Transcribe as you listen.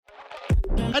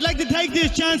I'd like to take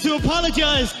this chance to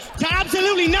apologize to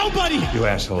absolutely nobody. You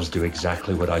assholes do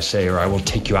exactly what I say, or I will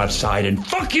take you outside and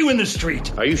fuck you in the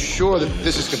street. Are you sure that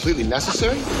this is completely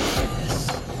necessary?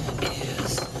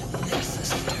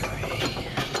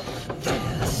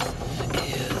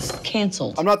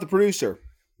 Canceled. I'm not the producer.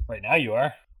 Right now you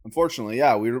are. Unfortunately,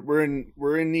 yeah, we're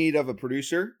in need of a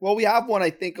producer. Well, we have one,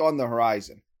 I think, on the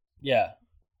horizon. Yeah.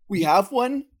 We have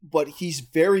one, but he's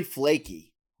very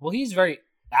flaky. Well, he's very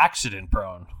accident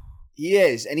prone. He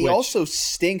is, and he also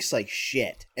stinks like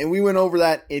shit. And we went over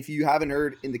that, if you haven't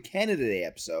heard, in the Canada Day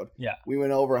episode. Yeah. We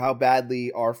went over how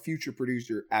badly our future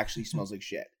producer actually smells like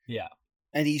shit. Yeah.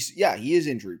 And he is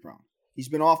injury prone. He's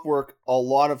been off work a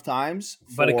lot of times.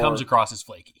 But it comes across as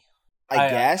flaky. I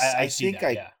guess. I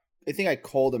think I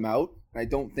called him out, and I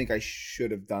don't think I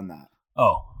should have done that.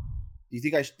 Oh. Do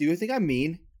you think I'm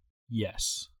mean?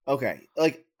 Yes. Okay.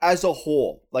 Like, as a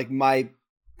whole, like my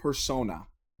persona.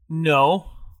 No.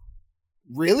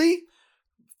 Really?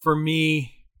 For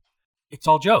me, it's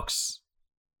all jokes.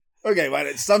 Okay,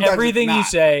 but sometimes everything it's not. you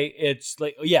say, it's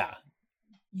like, yeah,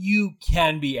 you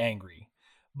can be angry,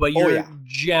 but your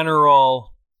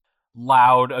general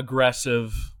loud,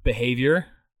 aggressive behavior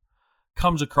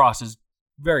comes across as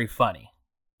very funny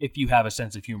if you have a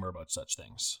sense of humor about such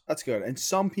things. That's good. And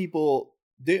some people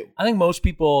do. I think most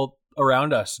people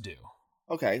around us do.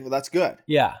 Okay, well, that's good.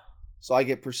 Yeah. So I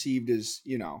get perceived as,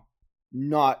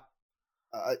 not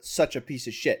such a piece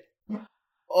of shit.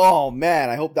 Oh,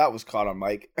 man, I hope that was caught on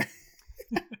mic.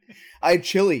 I had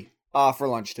chili for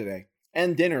lunch today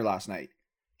and dinner last night.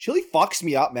 Chili fucks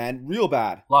me up, man, real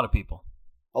bad. A lot of people.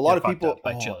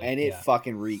 By chili. And it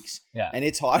fucking reeks. Yeah. And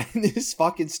it's hot in this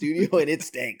fucking studio and it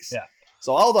stinks. Yeah.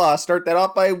 So I'll start that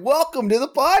off by welcome to the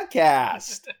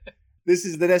podcast. This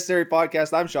is the Necessary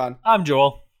Podcast. I'm Sean. I'm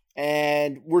Joel.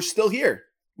 And we're still here,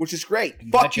 which is great.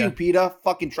 Fuck you, PETA.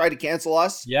 Fucking try to cancel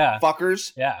us. Yeah.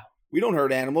 Fuckers. Yeah. We don't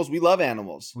hurt animals. We love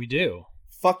animals. We do.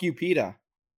 Fuck you, PETA.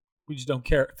 We just don't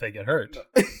care if they get hurt.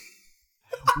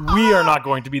 We are not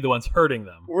going to be the ones hurting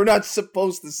them. We're not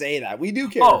supposed to say that. We do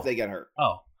care if they get hurt.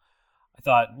 Oh. I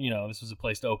thought, this was a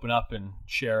place to open up and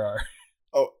share our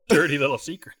dirty little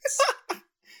secrets.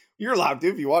 You're allowed to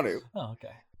if you want to. Oh,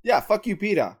 okay. Yeah, fuck you,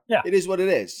 PETA. Yeah. It is what it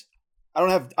is. I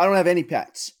don't have any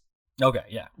pets. Okay,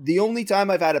 yeah. The only time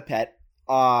I've had a pet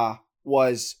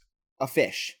was a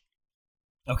fish.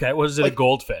 Okay, was it a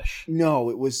goldfish?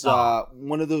 No, it was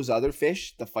one of those other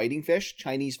fish, the fighting fish,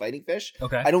 Chinese fighting fish.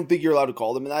 Okay. I don't think you're allowed to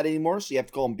call them that anymore, so you have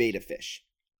to call them beta fish.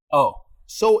 Oh.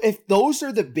 So if those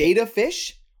are the beta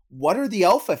fish, what are the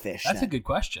alpha fish? That's a good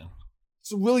question.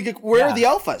 It's a really good. Where are the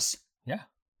alphas? Yeah.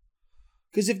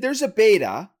 Because if there's a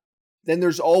beta, then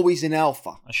there's always an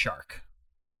alpha. A shark.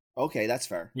 Okay, that's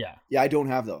fair. Yeah. Yeah, I don't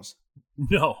have those.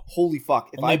 No. Holy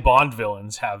fuck. Only Bond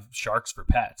villains have sharks for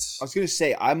pets. I was going to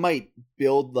say, I might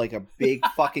build like a big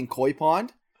fucking koi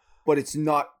pond, but it's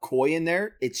not koi in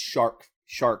there. It's sharks.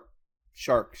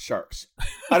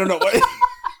 I don't know what.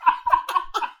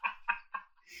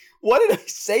 What did I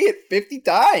say it 50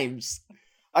 times?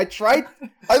 I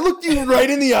looked you right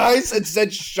in the eyes and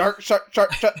said shark.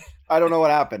 I don't know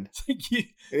what happened. It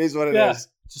is what it is.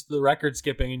 Just the record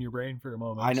skipping in your brain for a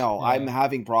moment. I know. Yeah. I'm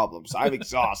having problems. I'm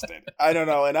exhausted. I don't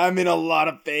know. And I'm in a lot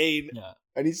of pain. Yeah.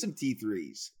 I need some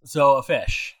T3s. So a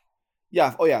fish.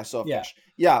 Yeah. Oh, yeah. So a fish.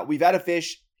 Yeah. We've had a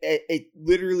fish. It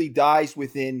literally dies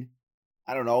within,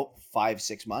 I don't know,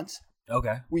 5-6 months.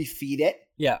 Okay. We feed it.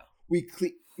 Yeah. We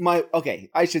clean.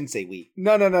 I shouldn't say we.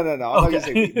 No. I'm not going to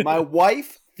say we. My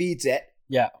wife feeds it.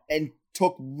 Yeah. And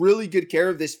took really good care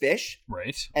of this fish.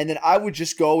 Right. And then I would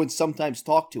just go and sometimes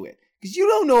talk to it. Because you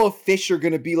don't know if fish are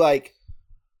going to be like,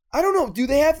 I don't know. Do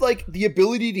they have like the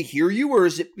ability to hear you, or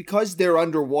is it because they're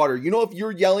underwater? If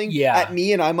you're yelling at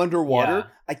me and I'm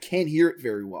underwater, I can't hear it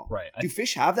very well. Right. Do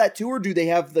fish have that too, or do they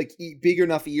have like big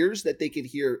enough ears that they could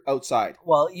hear outside?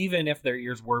 Well, even if their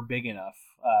ears were big enough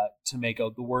to make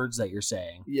out the words that you're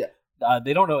saying,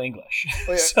 they don't know English.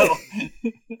 Oh, yeah. So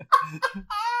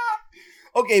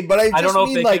okay, but I don't know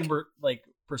if they can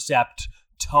percept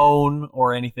tone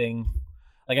or anything.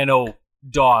 Like, I know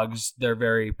dogs, they're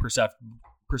very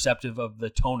perceptive of the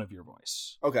tone of your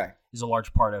voice. Okay. Is a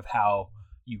large part of how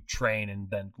you train and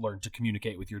then learn to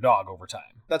communicate with your dog over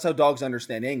time. That's how dogs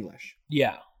understand English.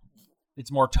 Yeah.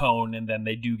 It's more tone, and then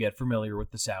they do get familiar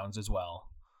with the sounds as well.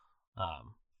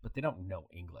 But they don't know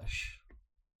English.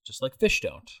 Just like fish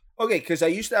don't. Okay, because I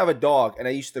used to have a dog, and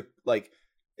I used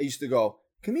to go,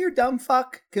 come here, dumb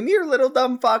fuck. Come here, little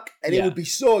dumb fuck. And it would be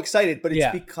so excited, but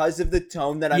it's because of the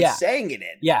tone that I'm saying it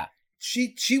in. Yeah.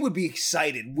 she would be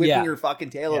excited, whipping her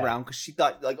fucking tail around because she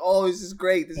thought like, oh, this is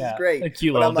great, this is great. A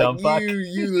cute but little I'm dumb like, fuck.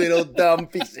 you little dumb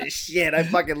piece of shit. I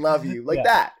fucking love you. Like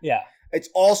that. Yeah. It's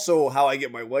also how I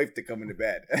get my wife to come into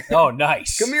bed. Oh,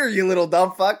 nice. Come here, you little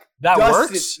dumb fuck. That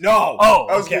works? No. Oh,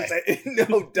 I was okay. gonna say,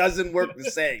 no, doesn't work the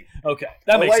same. Okay,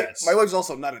 that makes sense. My wife's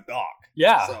also not a dog.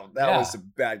 Yeah. So that was a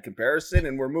bad comparison,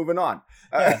 and we're moving on.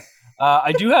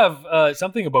 I do have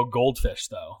something about goldfish,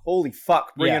 though. Holy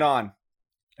fuck, bring it on.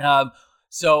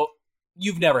 So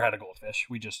you've never had a goldfish.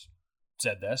 We just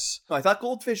said this. No, I thought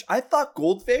goldfish.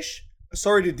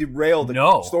 Sorry to derail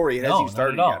the story. It hasn't even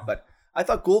started yet, but I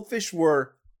thought goldfish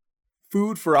were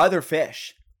food for other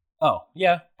fish. Oh,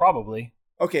 yeah, probably.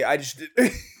 Okay, I just...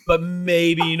 But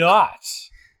maybe not.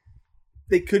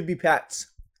 They could be pets.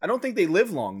 I don't think they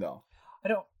live long, though.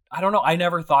 I don't know. I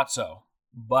never thought so.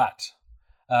 But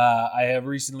I have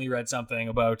recently read something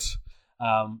about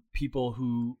people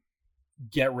who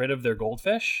get rid of their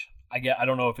goldfish. I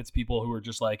don't know if it's people who are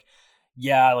just like,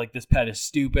 yeah, like this pet is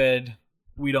stupid.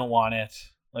 We don't want it.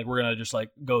 Like we're going to just like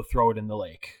go throw it in the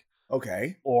lake.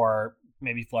 Okay. Or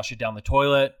maybe flush it down the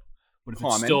toilet. But if it's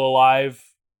Common. still alive,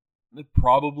 it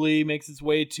probably makes its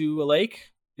way to a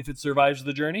lake if it survives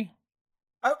the journey.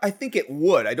 I think it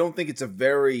would. I don't think it's a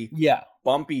very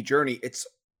bumpy journey.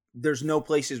 There's no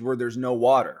places where there's no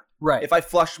water. Right. If I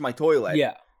flush my toilet,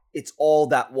 it's all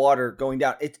that water going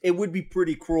down. It would be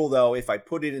pretty cruel, though, if I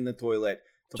put it in the toilet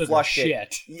to flush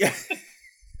it. Shit. Yeah.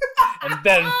 And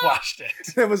then flushed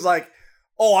it. It was like,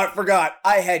 oh, I forgot.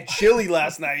 I had chili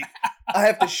last night. I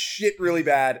have to shit really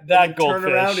bad. That goldfish.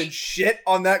 Turn around and shit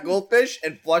on that goldfish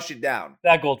and flush it down.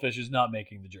 That goldfish is not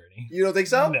making the journey. You don't think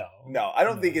so? No. I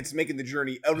don't think it's making the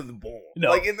journey out of the bowl. No.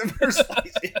 Like in the first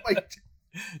place. It might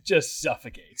just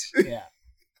suffocate. Yeah.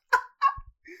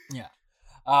 Yeah.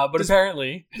 But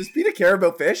apparently... Does PETA care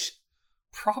about fish?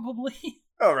 Probably.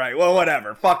 All right. Well,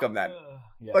 whatever. Fuck them then.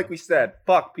 Like we said,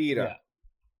 fuck PETA.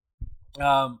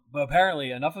 Yeah. But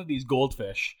apparently enough of these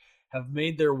goldfish have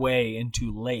made their way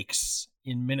into lakes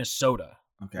in Minnesota.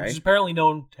 Okay. Which is apparently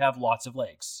known to have lots of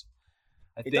lakes.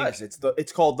 It does.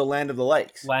 It's called the Land of the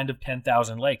Lakes. Land of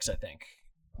 10,000 lakes, I think.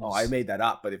 Oh, I made that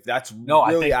up. But if that's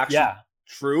I think, actually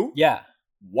true? Yeah.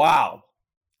 Wow.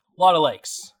 A lot of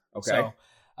lakes. Okay.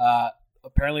 So,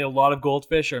 apparently a lot of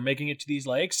goldfish are making it to these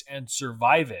lakes and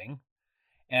surviving.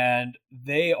 And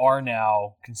they are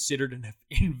now considered an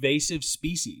invasive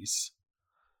species.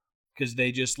 Because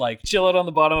they just like chill out on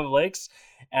the bottom of lakes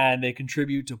and they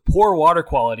contribute to poor water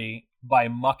quality by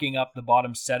mucking up the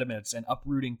bottom sediments and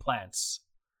uprooting plants.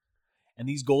 And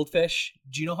these goldfish,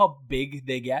 do you know how big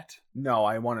they get? No,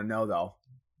 I want to know though.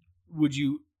 Would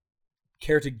you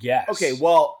care to guess? Okay,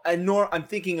 well, I'm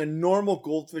thinking a normal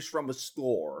goldfish from a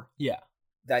store. Yeah.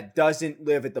 That doesn't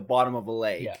live at the bottom of a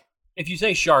lake. Yeah. If you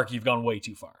say shark, you've gone way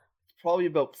too far. Probably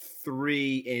about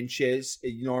 3 inches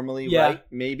normally, right?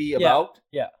 Maybe about.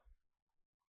 Yeah.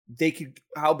 They could,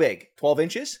 how big? 12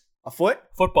 inches? A foot?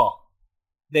 Football.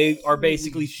 They are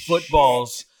basically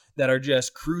footballs that are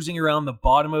just cruising around the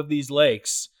bottom of these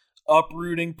lakes,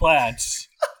 uprooting plants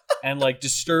and like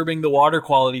disturbing the water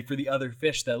quality for the other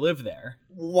fish that live there.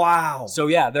 Wow. So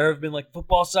yeah, there have been like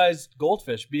football-sized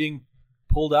goldfish being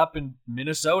pulled up in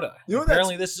Minnesota.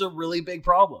 Apparently this is a really big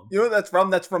problem. You know what that's from?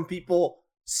 That's from people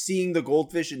seeing the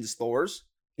goldfish in stores.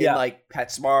 In like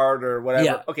PetSmart or whatever.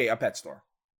 Yeah. Okay, a pet store.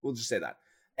 We'll just say that.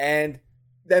 And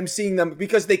them seeing them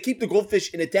because they keep the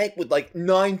goldfish in a tank with like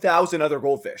 9,000 other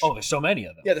goldfish. Oh, there's so many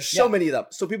of them. Yeah, there's so many of them.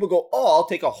 So people go, oh, I'll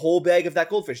take a whole bag of that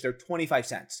goldfish. They're 25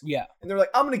 cents. Yeah. And they're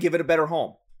like, I'm going to give it a better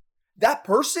home. That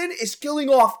person is killing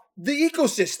off the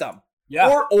ecosystem. Yeah.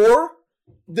 Or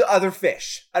the other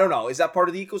fish. I don't know. Is that part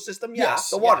of the ecosystem? Yeah. Yes,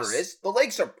 the water is. The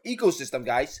lakes are ecosystem,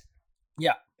 guys.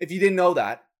 Yeah. If you didn't know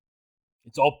that.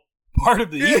 It's all part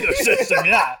of the ecosystem,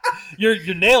 yeah. You're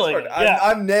nailing it. Yeah.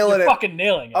 I'm nailing You're it. fucking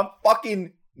nailing it. I'm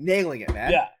fucking nailing it,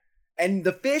 man. Yeah. And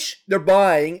the fish they're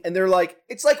buying, and they're like,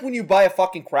 it's like when you buy a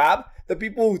fucking crab, the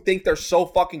people who think they're so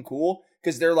fucking cool,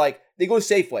 because they're like, they go to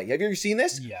Safeway. Have you ever seen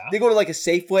this? Yeah. They go to like a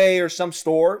Safeway or some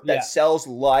store that sells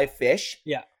live fish.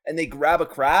 Yeah. And they grab a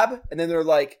crab, and then they're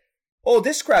like, oh,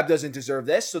 this crab doesn't deserve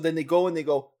this. So then they go and they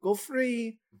go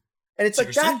free. And it's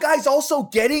Seriously? like, that guy's also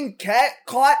getting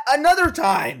caught another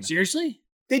time. Seriously?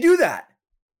 They do that.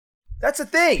 That's a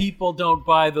thing. People don't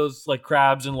buy those like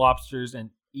crabs and lobsters and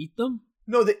eat them?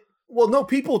 No,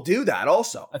 people do that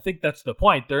also. I think that's the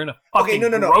point. They're in a fucking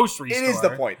grocery store. It is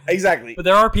the point. Exactly. But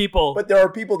there are people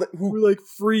who like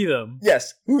free them.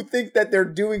 Yes, who think that they're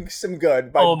doing some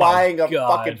good by buying a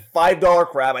fucking $5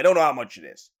 crab. I don't know how much it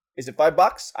is. Is it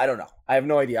 $5? I don't know. I have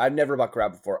no idea. I've never bought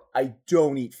crab before. I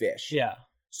don't eat fish. Yeah.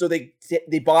 So they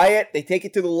buy it, they take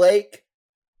it to the lake,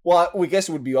 Well, we guess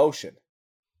it would be ocean.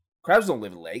 Crabs don't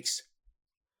live in lakes.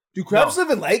 Do crabs live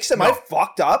in lakes? Am I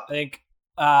fucked up? I think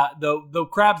the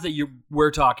crabs that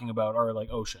we're talking about are like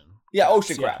ocean. Yeah,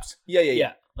 ocean crabs.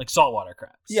 Yeah. Like saltwater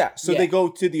crabs. Yeah, so they go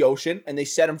to the ocean and they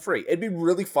set them free. It'd be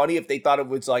really funny if they thought it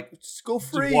was like, just go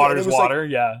free. Water's and it was water,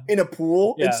 like in a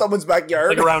pool in someone's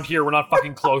backyard. Like around here, we're not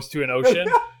fucking close to an ocean.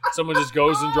 Someone just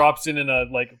goes and drops in a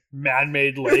like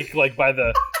man-made lake, like by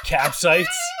the campsites,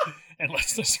 and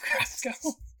lets those crabs go.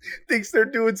 Thinks they're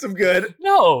doing some good.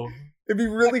 No. It'd be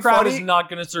really crab funny. Is not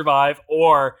going to survive,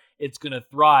 or it's going to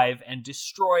thrive and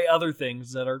destroy other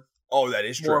things that are that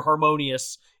is more true.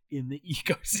 Harmonious in the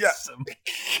ecosystem. Yeah.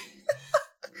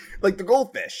 Like the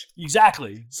goldfish.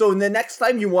 Exactly. So the next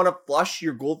time you want to flush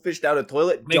your goldfish down a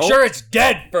toilet, make sure it's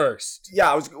dead first.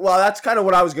 Yeah, that's kind of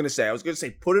what I was going to say. I was going to say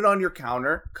put it on your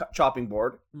counter, chopping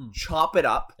board, chop it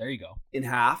up. There you go. In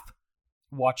half.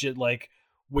 Watch it like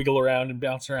wiggle around and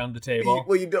bounce around the table.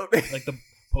 Well, you don't like the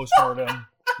postmortem.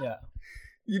 Yeah.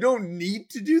 You don't need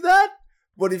to do that,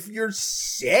 but if you're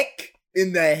sick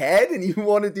in the head and you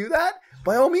want to do that,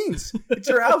 by all means, it's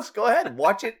your house. Go ahead,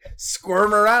 watch it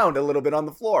squirm around a little bit on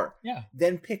the floor. Yeah.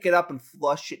 Then pick it up and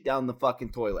flush it down the fucking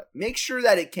toilet. Make sure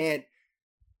that it can't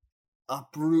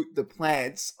uproot the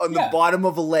plants on the bottom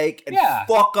of a lake and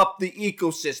fuck up the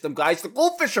ecosystem, guys. The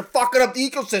goldfish are fucking up the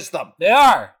ecosystem. They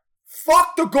are.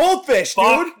 Fuck the goldfish, dude.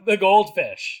 Fuck the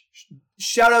goldfish.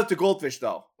 Shout out to goldfish,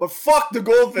 though. But fuck the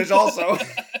goldfish also.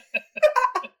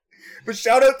 But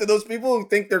shout out to those people who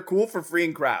think they're cool for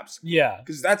freeing crabs. Yeah.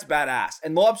 Because that's badass.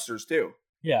 And lobsters, too.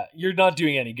 Yeah. You're not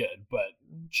doing any good, but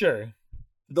sure.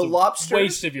 The lobsters.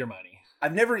 Waste of your money.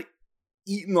 I've never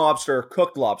eaten lobster or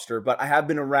cooked lobster, but I have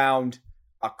been around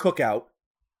a cookout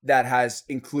that has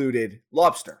included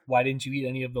lobster. Why didn't you eat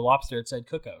any of the lobster it said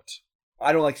cookout?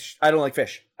 I don't like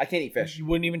fish. I can't eat fish. You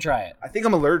wouldn't even try it. I think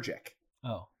I'm allergic.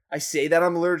 Oh. I say that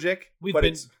I'm allergic, we've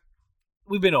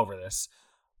been over this.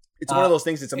 It's one of those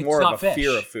things. It's more of a fish.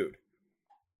 fear of food.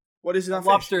 What is it? Not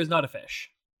lobster fish? Is not a fish.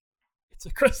 It's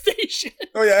a crustacean.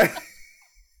 Oh yeah.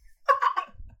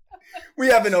 We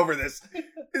have been over this.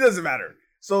 It doesn't matter.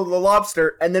 So the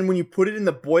lobster, and then when you put it in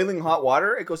the boiling hot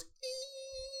water, it goes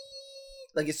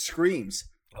like it screams.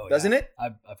 Oh, doesn't it?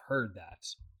 I've heard that.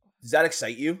 Does that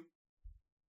excite you?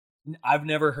 I've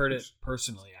never heard it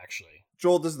personally, actually.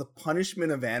 Joel, does the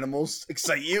punishment of animals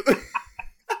excite you?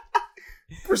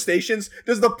 Crustaceans?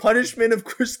 Does the punishment of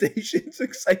crustaceans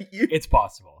excite you? It's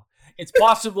possible. It's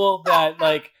possible that,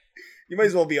 like... You might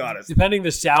as well be honest. Depending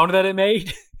the sound that it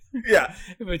made. Yeah.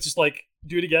 If it's just like,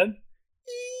 do it again.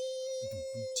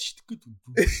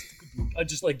 I'd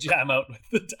just like jam out with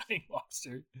the dying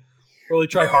lobster. Or like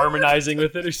try harmonizing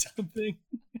with it or something.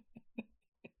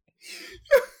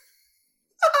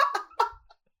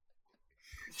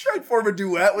 Try and form a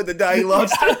duet with the dying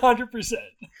lobster. 100%.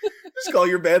 Just call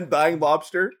your band Dying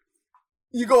Lobster.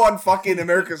 You go on fucking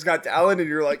America's Got Talent and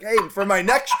you're like, hey, for my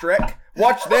next trick,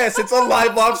 watch this. It's a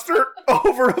live lobster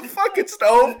over a fucking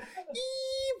stove.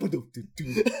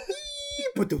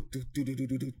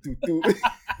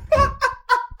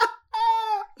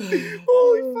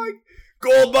 Holy fuck.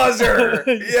 Gold buzzer.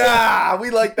 Yeah, we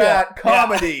like that.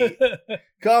 Comedy.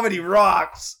 Comedy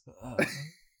rocks. I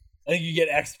think you get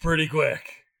X pretty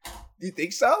quick. Do you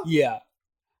think so? Yeah.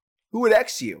 Who would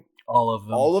X you? All of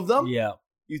them. All of them? Yeah.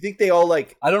 You think they all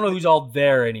like... I don't know who's all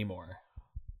there anymore.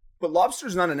 But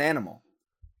lobster's not an animal.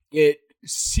 It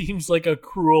seems like a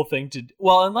cruel thing to...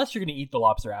 Well, unless you're going to eat the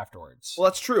lobster afterwards. Well,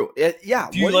 that's true. Yeah.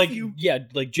 Do you like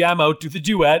jam out, do the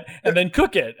duet, and then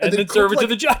cook it, and then serve it to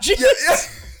the judges? Yeah.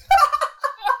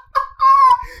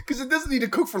 Because it doesn't need to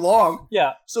cook for long.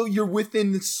 Yeah. So you're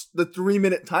within the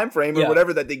 3-minute time frame or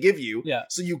whatever that they give you. Yeah.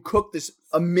 So you cook this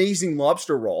amazing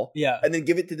lobster roll. Yeah. And then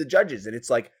give it to the judges. And it's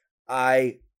like,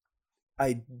 I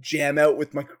jam out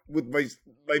with my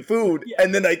food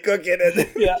and then I cook it and then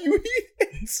you eat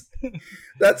it.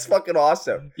 That's fucking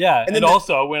awesome. Yeah. And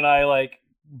also when I like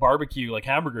barbecue like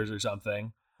hamburgers or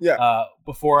something. Yeah.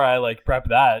 Before I like prep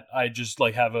that, I just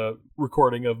like have a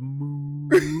recording of moo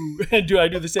and I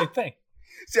do the same thing.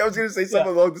 See, I was going to say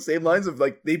something along the same lines of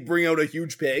like they bring out a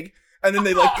huge pig and then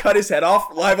they like cut his head off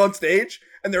live on stage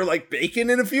and they're like, bacon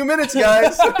in a few minutes,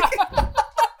 guys.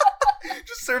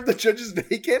 Just serve the judges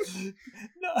bacon.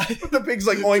 No. But the pig's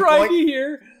like oink, try oink. to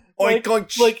hear oink,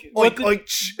 oink, like oink,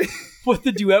 oink. What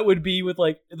the duet would be with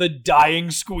like the dying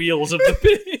squeals of the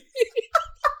pig.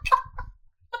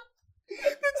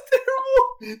 That's terrible.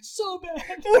 It's so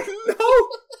bad. Oh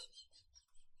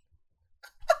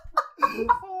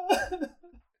no.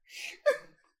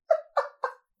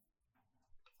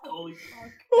 Holy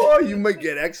fuck. Oh, you might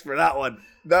get X for that one.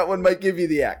 That one might give you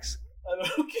the X. I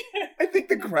don't care. I think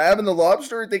the crab and the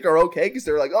lobster are okay because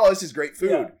they're like, oh, this is great food.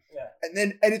 Yeah.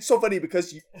 And it's so funny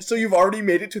because you've already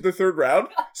made it to the third round,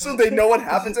 so they know what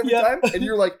happens every time, and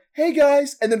you're like, hey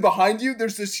guys, and then behind you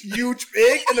there's this huge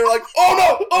pig, and they're like,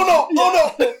 oh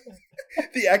no.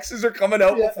 The X's are coming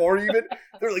out before even.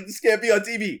 They're like, this can't be on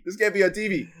TV.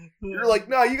 You're like,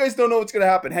 no, you guys don't know what's gonna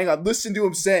happen. Hang on, listen to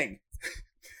him sing.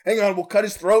 Hang on, we'll cut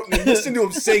his throat and listen to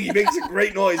him sing. He makes a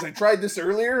great noise. I tried this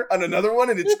earlier on another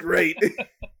one, and it's great.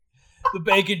 The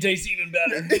bacon tastes even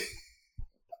better.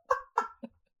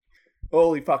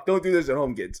 Holy fuck! Don't do this at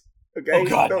home, kids. Okay? Oh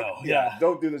God, no. no. Yeah,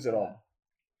 don't do this at home.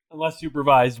 Unless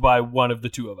supervised by one of the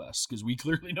two of us, because we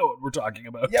clearly know what we're talking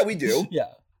about. Yeah, we do. Yeah.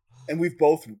 And we've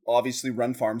both obviously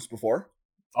run farms before.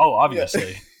 Oh,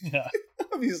 obviously. Yeah.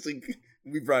 Obviously,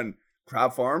 we've run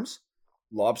crab farms,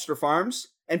 lobster farms,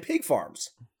 and pig farms.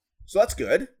 So that's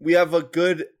good. We have a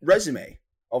good resume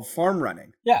of farm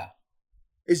running. Yeah.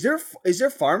 Is there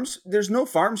farms? There's no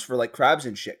farms for like crabs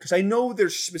and shit. Because I know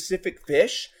there's specific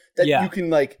fish that you can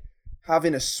like have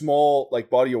in a small like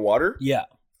body of water. Yeah.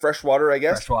 Fresh water, I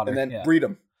guess. Fresh water, and then breed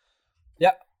them.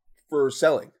 Yeah. For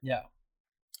selling. Yeah.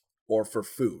 Or for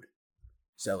food.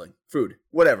 Selling. Food.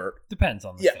 Whatever. Depends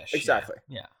on the fish. Exactly.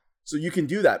 Yeah. So you can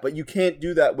do that, but you can't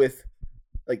do that with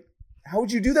like, how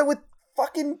would you do that with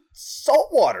fucking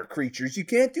saltwater creatures? You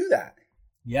can't do that.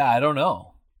 Yeah, I don't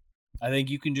know. I think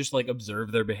you can just like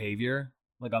observe their behavior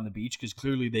like on the beach because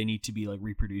clearly they need to be like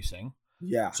reproducing.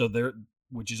 Yeah. So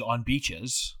which is on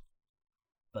beaches,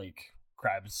 like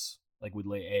crabs like would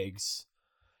lay eggs,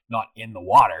 not in the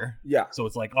water. Yeah. So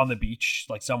it's like on the beach,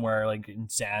 like somewhere like in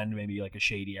sand, maybe like a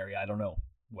shady area. I don't know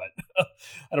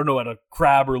what a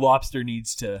crab or lobster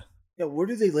needs to. Yeah. Where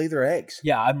do they lay their eggs?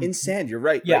 Yeah. In sand. You're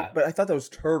right. Yeah. Right? But I thought that was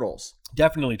turtles.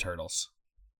 Definitely turtles.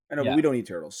 I know, but we don't eat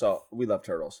turtles. So we love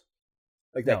turtles.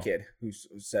 Like that kid who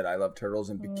said, I love turtles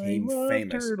and became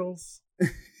famous. Turtles.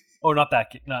 Oh, not that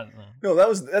kid. No,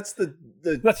 that's the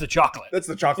that's the chocolate. That's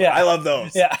the chocolate. Yeah. I love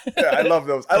those. Yeah. I love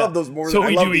those. I love those more so than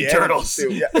we I love do the eat animals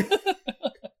turtles. too. Yeah.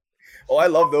 Oh, I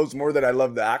love those more than I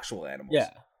love the actual animals. Yeah.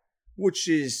 Which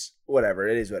is whatever.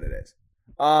 It is what it is.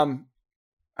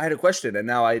 I had a question and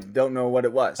now I don't know what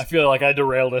it was. I feel like I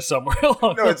derailed us somewhere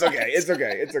along. No, it's okay. It's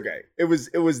okay. It's okay. It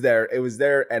was there. It was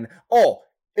there. And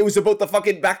it was about the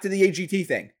fucking back to the AGT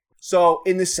thing. So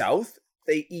in the South,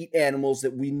 they eat animals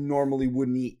that we normally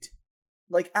wouldn't eat.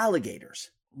 Like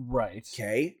alligators. Right.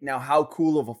 Okay. Now, how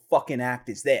cool of a fucking act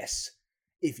is this?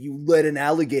 If you let an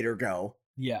alligator go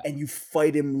and you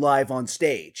fight him live on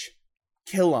stage,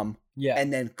 kill him,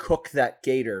 and then cook that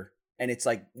gator. And it's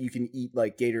like you can eat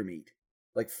like gator meat,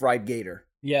 like fried gator.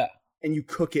 Yeah. And you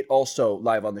cook it also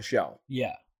live on the show.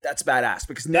 Yeah. That's badass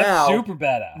because now super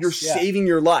badass. You're saving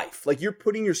your life. Like you're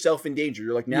putting yourself in danger.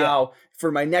 You're like, now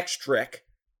for my next trick,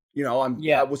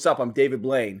 what's up? I'm David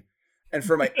Blaine. And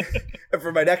for my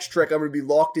for my next trick, I'm going to be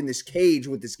locked in this cage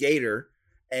with this gator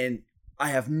and I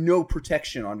have no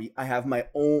protection on me. I have my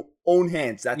own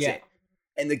hands. That's it.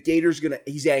 And the gator's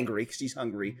he's angry because he's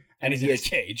hungry. And he's in a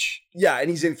cage. Yeah,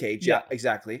 and he's in a cage. Yeah,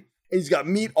 exactly. And he's got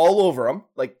meat all over him,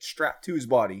 like strapped to his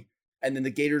body. And then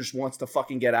the gator just wants to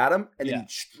fucking get at him. And then he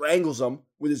strangles him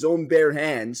with his own bare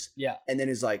hands. Yeah. And then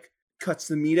is like, cuts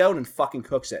the meat out and fucking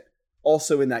cooks it.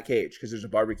 Also in that cage, because there's a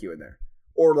barbecue in there.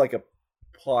 Or like a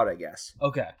pot, I guess.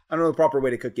 Okay. I don't know the proper way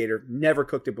to cook gator. Never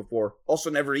cooked it before. Also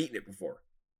never eaten it before.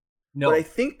 No. But I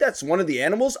think that's one of the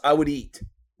animals I would eat.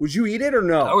 Would you eat it or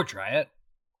no? I would try it.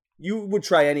 You would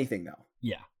try anything though.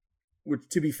 Yeah.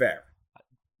 To be fair.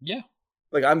 Yeah.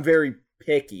 Like I'm very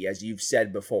picky, as you've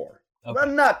said before. Okay.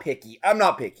 I'm not picky.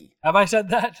 Have I said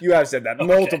that? You have said that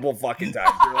multiple fucking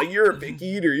times. You're like, you're a picky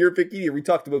eater. We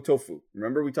talked about tofu.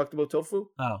 Remember we talked about tofu?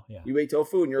 Oh, yeah. You ate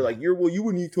tofu and you're like, you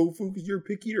wouldn't eat tofu because you're a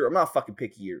picky eater. I'm not a fucking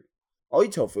picky eater. I'll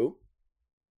eat tofu.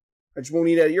 I just won't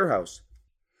eat it at your house.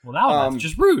 Well, now that's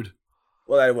just rude.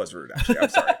 Well, that was rude, actually. I'm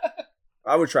sorry.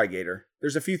 I would try gator.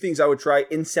 There's a few things I would try.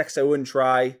 Insects I wouldn't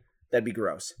try. That'd be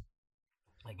gross.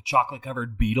 Like a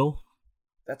chocolate-covered beetle?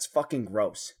 That's fucking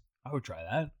gross. I would try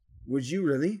that. Would you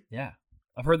really? Yeah.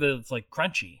 I've heard that it's like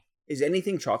crunchy. Is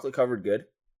anything chocolate covered good?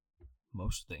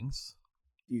 Most things.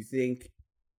 Do you think...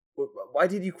 Why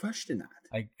did you question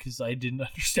that? Because I didn't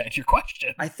understand your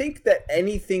question. I think that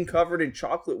anything covered in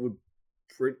chocolate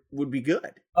would be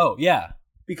good. Oh, yeah.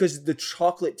 Because the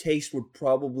chocolate taste would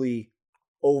probably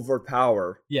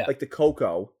overpower... Yeah. Like the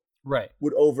cocoa... Right.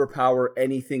 Would overpower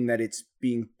anything that it's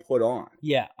being put on.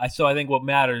 Yeah. So I think what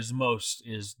matters most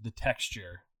is the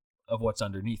texture of what's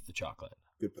underneath the chocolate.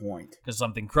 Good point. Because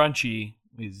something crunchy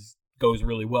goes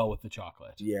really well with the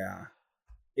chocolate. Yeah.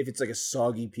 If it's like a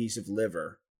soggy piece of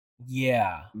liver.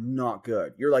 Yeah. Not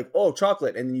good. You're like, oh,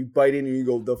 chocolate. And then you bite in and you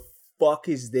go, the fuck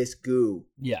is this goo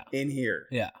Yeah. in here?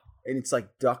 Yeah. And it's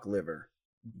like duck liver.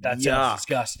 That Yuck. sounds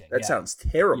disgusting. That sounds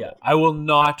terrible. Yeah. I will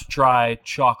not try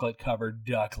chocolate covered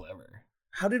duck liver.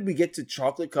 How did we get to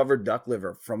chocolate covered duck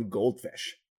liver from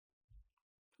goldfish?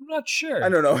 I'm not sure. I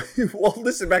don't know. Well,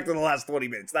 listen back to the last 20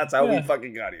 minutes. That's how we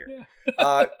fucking got here.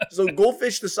 Yeah. So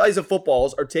goldfish the size of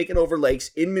footballs are taking over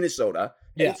lakes in Minnesota.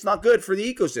 And it's not good for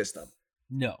the ecosystem.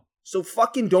 No. So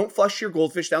fucking don't flush your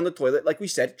goldfish down the toilet. Like we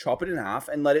said, chop it in half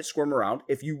and let it squirm around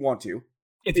if you want to.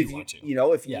 If you want to. You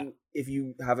know, if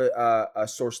you have a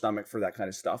sore stomach for that kind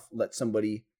of stuff,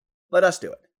 let us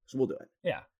do it. So we'll do it.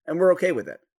 Yeah. And we're okay with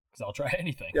it. Because I'll try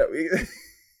anything. Yeah.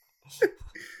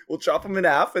 We'll chop them in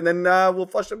half and then we'll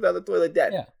flush them down the toilet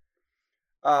dead.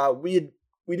 Yeah. We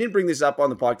didn't bring this up on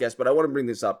the podcast, but I want to bring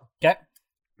this up. Okay.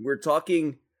 We're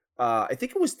talking, I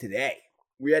think it was today.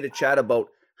 We had a chat about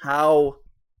how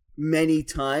many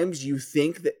times you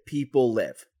think that people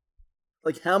live.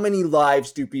 Like, how many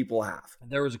lives do people have?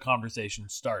 There was a conversation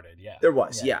started, yeah. There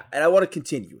was, yeah. And I want to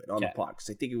continue it on the pod because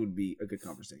I think it would be a good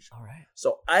conversation. All right.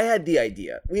 So I had the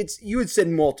idea. You had said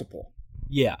multiple.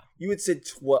 Yeah. You had said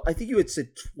 12. I think you had said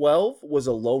 12 was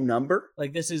a low number.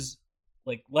 Like, this is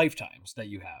like lifetimes that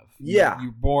you have. Yeah.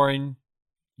 You're born,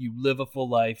 you live a full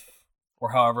life,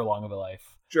 or however long of a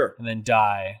life. Sure. And then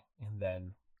die, and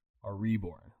then are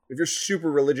reborn. If you're super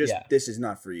religious, this is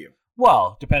not for you.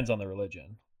 Well, depends on the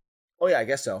religion. Oh, yeah, I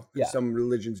guess so. Yeah. Some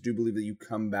religions do believe that you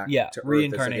come back to Earth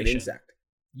reincarnation. as like an insect.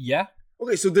 Yeah.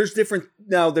 Okay, so there's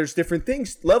different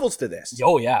things, levels to this.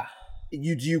 Oh, yeah. Do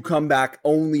you come back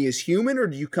only as human, or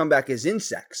do you come back as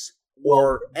insects?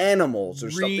 Or animals,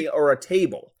 or something, or a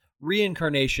table?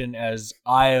 Reincarnation, as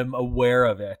I am aware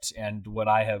of it, and what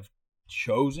I have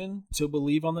chosen to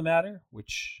believe on the matter,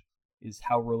 which is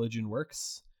how religion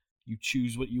works. You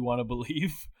choose what you want to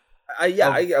believe. I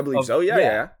believe so.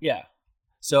 Yeah.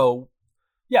 So,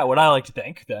 what I like to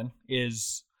think then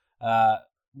is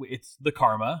it's the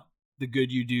karma, the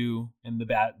good you do and the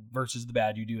bad versus the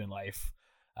bad you do in life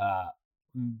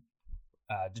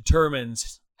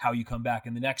determines how you come back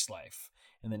in the next life.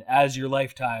 And then as your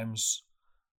lifetimes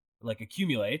like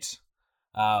accumulate,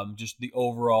 just the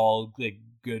overall like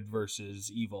good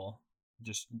versus evil,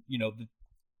 just, the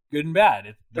good and bad.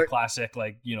 It's the classic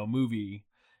movie.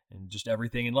 And just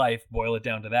everything in life, boil it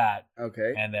down to that.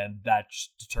 Okay. And then that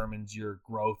just determines your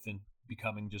growth and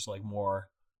becoming just like more,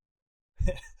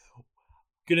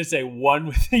 gonna say one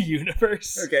with the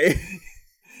universe. Okay.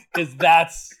 Because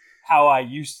that's how I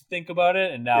used to think about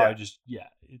it. And now I just,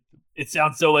 it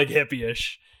sounds so like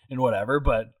hippie-ish and whatever,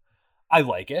 but I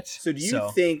like it. So do you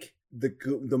think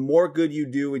the more good you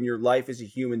do in your life as a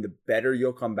human, the better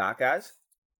you'll come back as?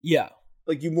 Yeah.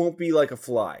 Like you won't be like a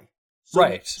fly.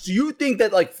 Right. So you think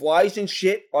that like flies and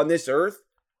shit on this earth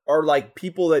are like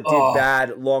people that did bad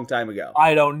a long time ago?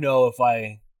 I don't know if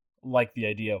I like the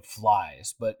idea of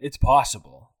flies, but it's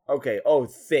possible. Okay. Oh,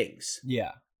 things.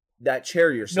 Yeah. That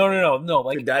chair you're sitting. No.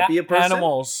 Like, could that be a person?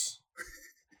 Animals.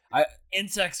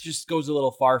 Insects just goes a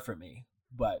little far for me,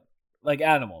 but like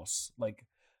animals,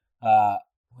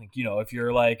 if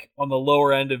you're like on the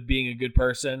lower end of being a good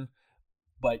person,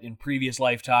 but in previous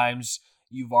lifetimes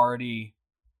you've already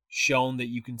shown that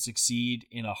you can succeed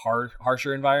in a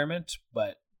harsher environment,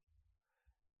 but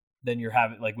then you're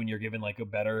having like when you're given like a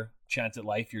better chance at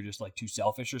life, you're just like too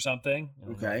selfish or something.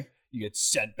 Okay. You get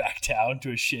sent back down to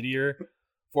a shittier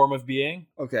form of being.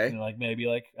 Okay. Like maybe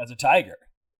like as a tiger,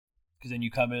 because then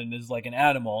you come in as like an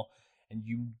animal and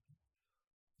you're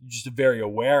just a very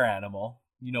aware animal.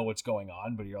 You know what's going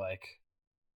on, but you're like,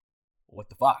 what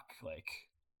the fuck? Like,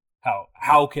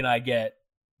 how can I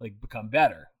become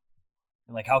better?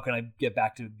 And like, how can I get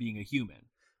back to being a human?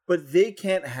 But they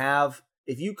can't have,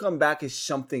 if you come back as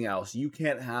something else, you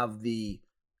can't have the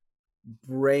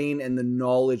brain and the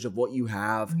knowledge of what you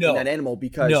have in that animal,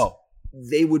 because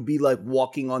they would be like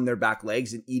walking on their back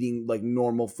legs and eating like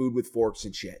normal food with forks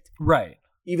and shit. Right.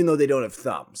 Even though they don't have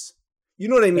thumbs. You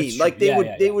know what I mean? Like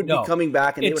they would be coming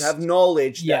back and they would have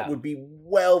knowledge that would be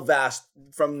well vast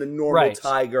from the normal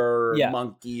tiger or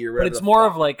monkey or whatever. But it's more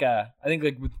of like I think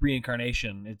like with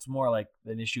reincarnation, it's more like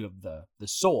an issue of the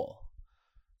soul.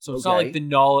 So it's not like the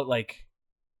knowledge, like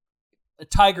a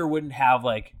tiger wouldn't have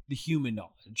like the human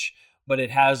knowledge, but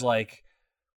it has like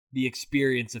the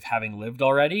experience of having lived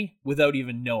already without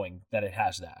even knowing that it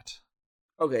has that.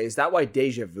 Okay, is that why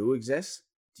deja vu exists?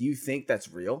 Do you think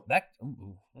that's real? That's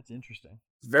interesting.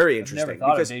 It's very interesting. I've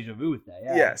never thought of deja vu with that.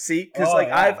 Yeah, see? Because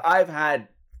I've had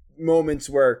moments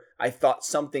where I thought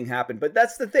something happened, but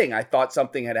that's the thing. I thought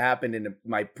something had happened in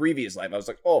my previous life. I was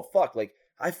like, oh, fuck. Like,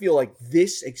 I feel like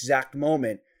this exact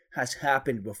moment has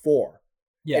happened before.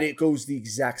 Yeah. And it goes the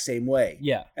exact same way.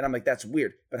 Yeah. And I'm like, that's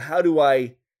weird. But how do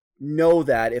I know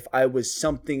that if I was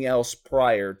something else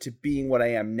prior to being what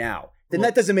I am now? Then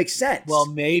that doesn't make sense. Well,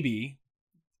 maybe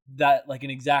that like an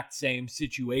exact same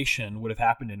situation would have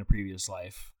happened in a previous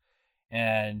life.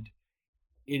 And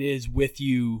it is with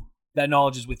you, that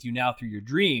knowledge is with you now through your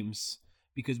dreams,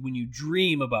 because when you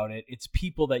dream about it, it's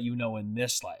people that you know in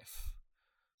this life.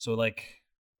 So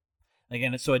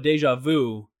again, so a deja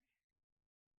vu,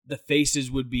 the faces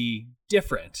would be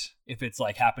different if it's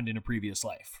like happened in a previous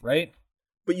life, right?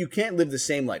 But you can't live the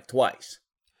same life twice.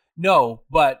 No,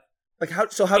 but like how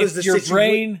does the your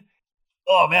brain?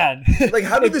 Oh man! Like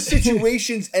how do the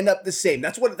situations end up the same?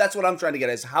 That's what I'm trying to get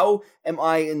at. Is how am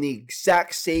I in the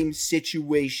exact same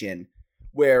situation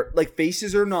where like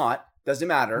faces or not doesn't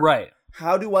matter, right?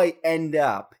 How do I end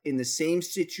up in the same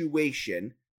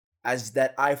situation as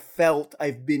that I felt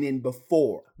I've been in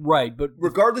before? Right, but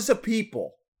regardless of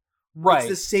people, right, it's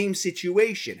the same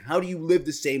situation. How do you live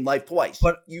the same life twice?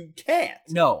 But you can't.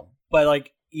 No, but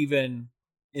like even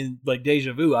in like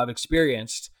deja vu, I've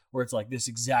experienced where it's like this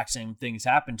exact same thing has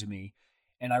happened to me,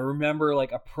 and I remember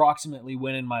like approximately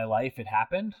when in my life it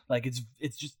happened. Like it's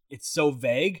so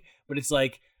vague, but it's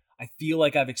like I feel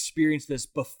like I've experienced this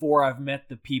before I've met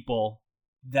the people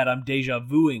that I'm deja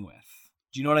vuing with.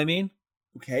 Do you know what I mean?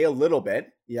 Okay, a little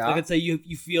bit. Yeah. Like, let's say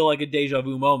you feel like a deja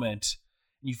vu moment,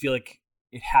 and you feel like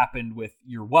it happened with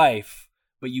your wife,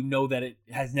 but you know that it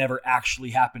has never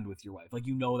actually happened with your wife. Like,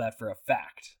 you know that for a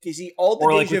fact. Okay, see, all the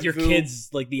or deja like with your vu, kids,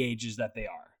 like the ages that they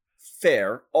are.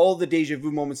 Fair. All the deja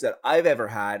vu moments that I've ever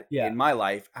had in my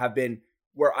life have been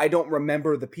where I don't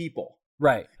remember the people.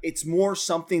 Right. It's more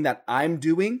something that I'm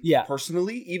doing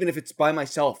personally, even if it's by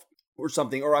myself or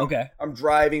something, or I'm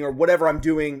driving or whatever I'm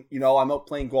doing, you know, I'm out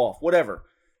playing golf, whatever.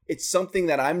 It's something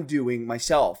that I'm doing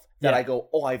myself that I go,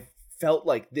 oh, I've felt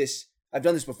like this. I've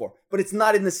done this before. But it's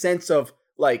not in the sense of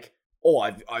like, oh,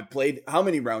 I've played how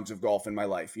many rounds of golf in my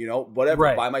life, you know,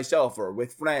 whatever, by myself or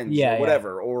with friends or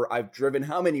whatever. Or I've driven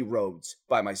how many roads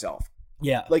by myself.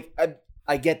 Yeah. Like,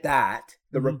 I get that,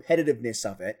 the repetitiveness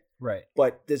of it. Right.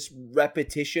 But does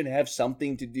repetition have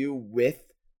something to do with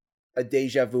a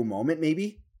deja vu moment,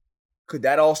 maybe? Could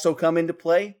that also come into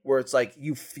play where it's like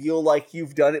you feel like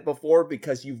you've done it before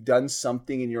because you've done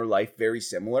something in your life very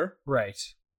similar? Right.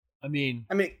 I mean,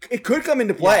 it could come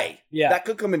into play. Yeah. That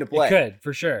could come into play. It could,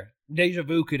 for sure. Deja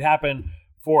vu could happen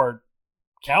for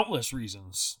countless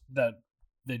reasons that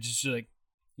they just like,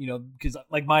 you know, because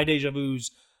like my deja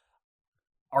vus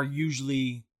are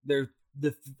usually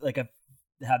I've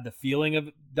had the feeling of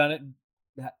done it,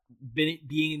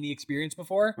 being in the experience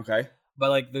before. Okay. But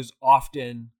like there's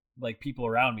often like people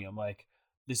around me, I'm like,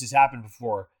 this has happened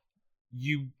before.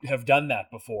 You have done that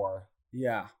before.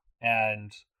 Yeah.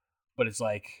 But it's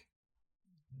like,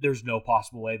 there's no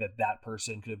possible way that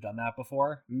person could have done that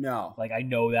before. No. Like I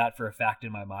know that for a fact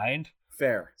in my mind.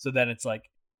 Fair. So then it's like,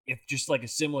 if just like a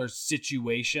similar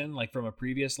situation, like from a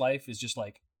previous life is just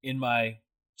like in my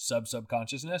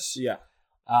subconsciousness. Yeah.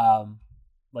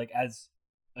 Like as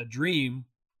a dream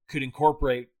could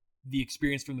incorporate the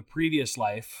experience from the previous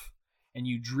life and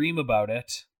you dream about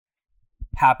it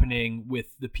happening with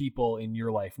the people in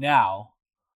your life now.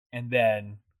 And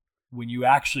then when you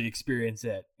actually experience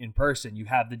it in person, you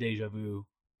have the deja vu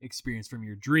experience from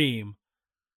your dream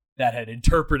that had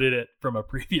interpreted it from a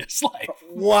previous life.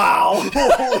 Wow.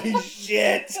 Holy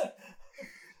shit.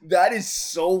 That is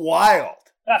so wild.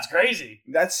 That's crazy.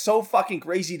 That's so fucking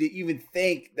crazy to even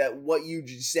think that what you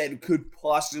just said could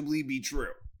possibly be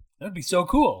true. That'd be so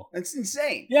cool. That's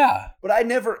insane. Yeah. But I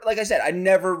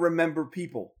never remember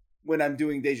people when I'm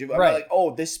doing deja vu. I'm not like,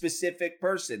 oh, this specific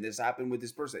person, this happened with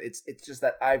this person. It's just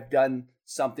that I've done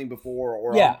something before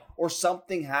or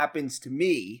something happens to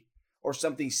me or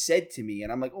something said to me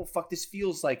and I'm like, oh, fuck, this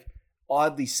feels like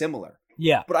oddly similar.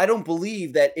 Yeah. But I don't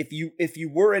believe that if you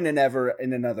were in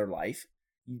another life,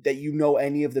 that you know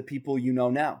any of the people you know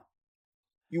now.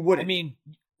 You wouldn't. I mean,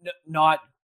 not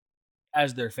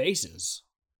as their faces,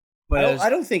 but I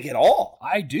don't think at all.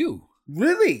 I do.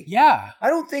 Really? Yeah.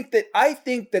 I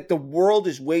think that the world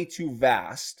is way too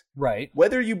vast. Right.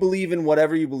 Whether you believe in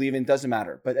whatever you believe in doesn't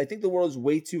matter. But I think the world is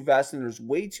way too vast and there's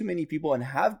way too many people and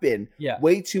have been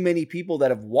way too many people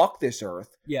that have walked this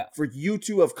earth for you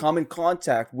to have come in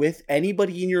contact with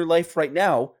anybody in your life right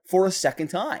now for a second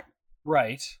time.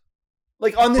 Right.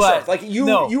 Like on this earth. Like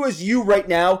you as you right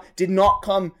now did not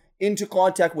come into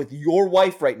contact with your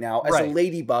wife right now as a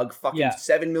ladybug fucking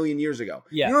 7 million years ago.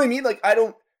 Yeah. You know what I mean? Like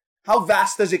how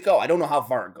vast does it go? I don't know how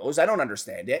far it goes. I don't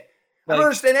understand it. I don't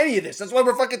understand any of this. That's why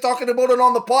we're fucking talking about it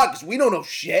on the pod, because we don't know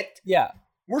shit. Yeah.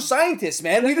 We're scientists,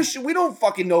 man. We don't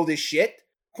fucking know this shit.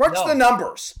 Crunch the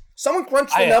numbers. Someone crunch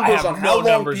the numbers on how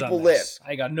long people live.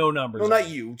 I got no numbers. No, not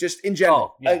you. Just in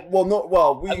general.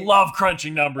 Oh, yeah. I love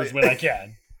crunching numbers when I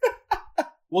can.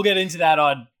 We'll get into that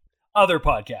on other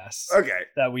podcasts. Okay.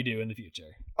 That we do in the future.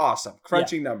 Awesome.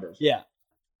 Crunching numbers. Yeah.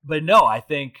 But no, I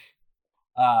think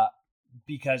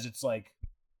because it's like,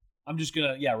 I'm just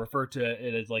going to, refer to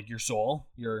it as like your soul,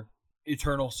 your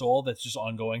eternal soul that's just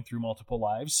ongoing through multiple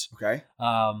lives. Okay.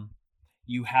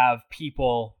 You have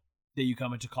people that you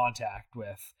come into contact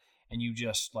with and you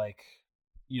just like,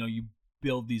 you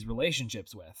build these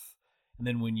relationships with. And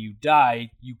then when you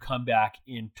die, you come back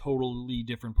in totally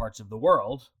different parts of the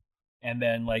world. And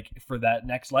then like for that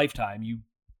next lifetime,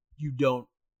 you don't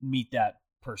meet that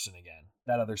person again,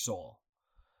 that other soul.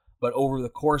 But over the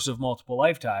course of multiple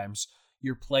lifetimes,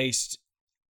 you're placed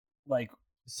like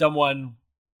someone,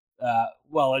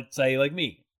 let's say like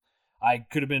me. I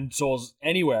could have been souls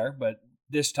anywhere, but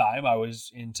this time I was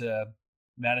into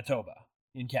Manitoba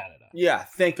in Canada. Yeah,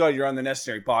 thank God you're on the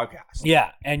Necessary podcast.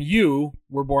 Yeah, and you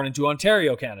were born into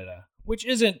Ontario, Canada, which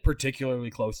isn't particularly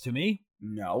close to me.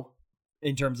 No.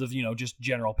 In terms of, just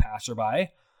general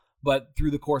passerby. But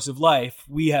through the course of life,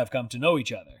 we have come to know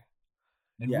each other.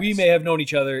 And we may have known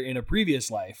each other in a previous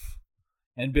life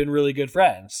and been really good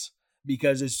friends.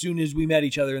 Because as soon as we met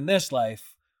each other in this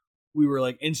life, we were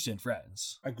like instant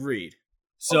friends. Agreed.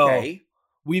 So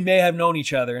we may have known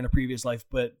each other in a previous life,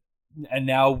 and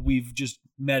now we've just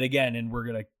met again, and we're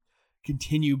going to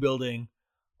continue building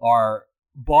our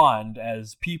bond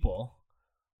as people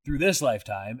through this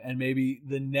lifetime. And maybe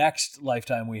the next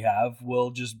lifetime we have,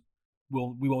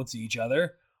 we won't see each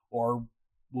other, or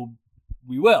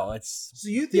we will. So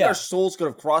you think our souls could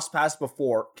have crossed paths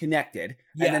before, connected,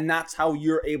 and then that's how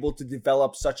you're able to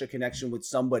develop such a connection with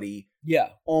somebody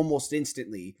almost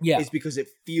instantly? Yeah. It's because it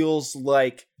feels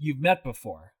like you've met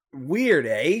before. Weird,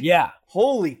 eh? Yeah.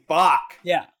 Holy fuck.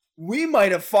 Yeah. We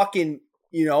might have fucking,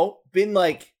 been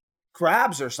like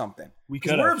crabs or something. We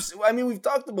could have. We've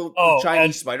talked about the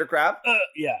Chinese spider crab.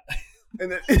 Yeah.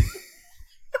 And then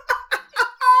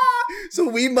so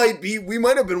we might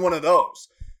have been one of those.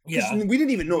 Yeah. We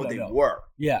didn't even know what they were.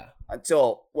 Yeah.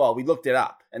 Until, we looked it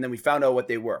up and then we found out what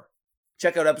they were.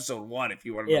 Check out episode 1 if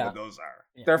you want to know what those are.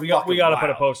 Yeah. We got to put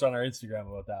a post on our Instagram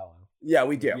about that one. Yeah,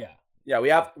 we do. Yeah. Yeah, we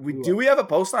have a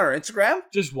post on our Instagram?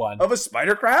 Just one. Of a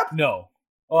spider crab? No.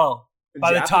 Well,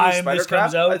 by the time this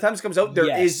comes out,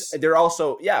 there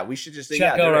also, we should just say,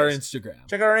 check out our Instagram.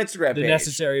 Check out our Instagram page. The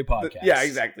Necessary Podcast.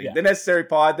 Exactly. Yeah. The Necessary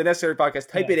Podcast.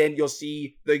 Type it in. You'll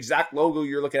see the exact logo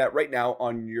you're looking at right now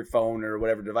on your phone or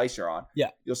whatever device you're on. Yeah.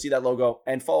 You'll see that logo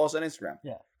and follow us on Instagram.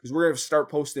 Yeah. Because we're going to start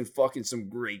posting fucking some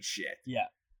great shit. Yeah.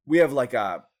 We have like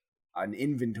an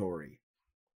inventory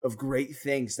of great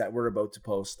things that we're about to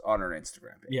post on our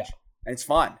Instagram page. Yeah. And it's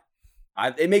fun.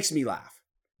 It makes me laugh.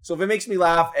 So if it makes me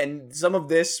laugh and some of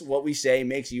this, what we say,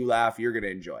 makes you laugh, you're going to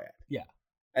enjoy it. Yeah.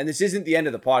 And this isn't the end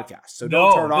of the podcast, so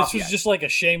don't turn off this was just like a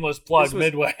shameless plug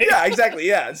midway. Yeah, exactly.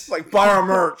 Yeah, it's like buy our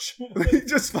merch.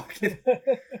 Just fucking...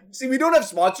 See, we don't have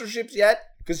sponsorships yet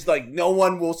because like no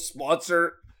one will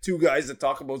sponsor two guys that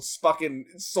talk about fucking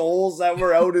souls that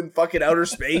were out in fucking outer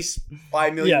space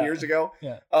 5 million years ago.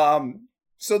 Yeah.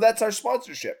 So that's our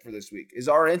sponsorship for this week, is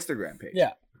our Instagram page.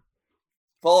 Yeah.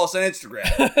 Follow us on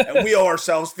Instagram. And we owe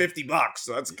ourselves $50.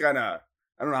 So that's kind of,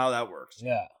 I don't know how that works.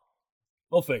 Yeah.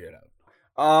 We'll figure it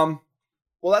out.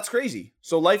 Well, that's crazy.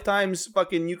 So lifetimes,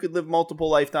 fucking, you could live multiple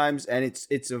lifetimes, and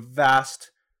it's a vast,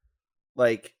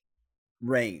 like,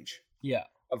 range. Yeah.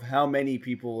 Of how many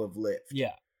people have lived.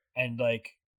 Yeah. And,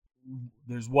 like,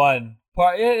 there's one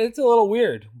part, it's a little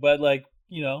weird, but, like,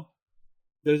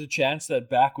 there's a chance that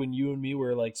back when you and me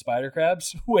were like spider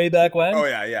crabs, way back when. Oh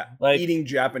yeah. Like eating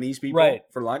Japanese people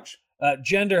for lunch.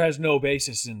 Gender has no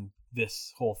basis in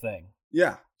this whole thing.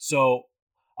 Yeah. So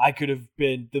I could have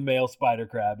been the male spider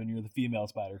crab and you're the female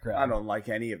spider crab. I don't like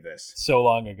any of this. So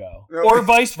long ago, or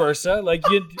vice versa. Like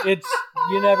you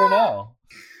never know.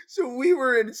 So we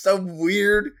were in some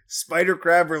weird spider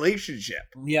crab relationship.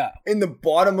 Yeah. In the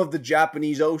bottom of the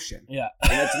Japanese Ocean. Yeah.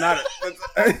 And that's not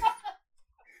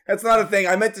that's not a thing.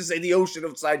 I meant to say the ocean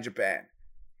outside Japan.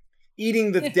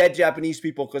 Eating the dead Japanese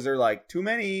people because they're like, too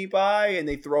many, bye, and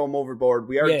they throw them overboard.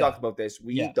 We already talked about this.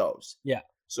 We eat those. Yeah.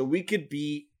 So we could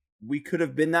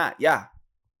have been that. Yeah.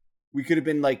 We could have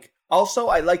been like, also,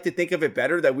 I like to think of it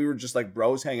better that we were just like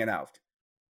bros hanging out.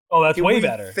 Oh, that's way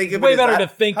better. It's way better to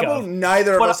think of. How about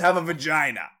neither of us have a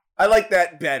vagina? I like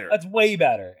that better. That's way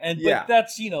better. But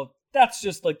that's, that's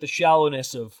just like the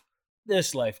shallowness of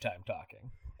this lifetime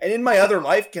talking. And in my other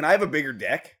life, can I have a bigger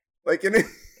dick? Like, is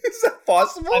that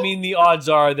possible? I mean, the odds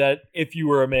are that if you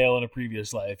were a male in a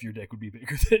previous life, your dick would be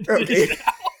bigger than it is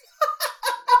now.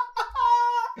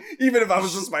 Even if I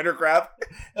was a spider crab.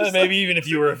 Maybe even if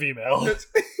you were a female.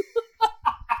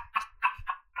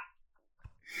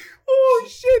 Oh,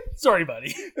 shit. Sorry,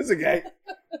 buddy. It's okay.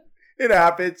 It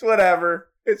happens. Whatever.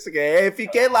 It's okay. If you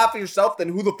can't laugh at yourself, then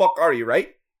who the fuck are you, right?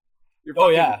 You're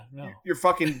No. You're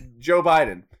fucking Joe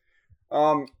Biden.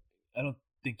 I don't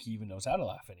think he even knows how to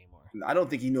laugh anymore. I don't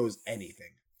think he knows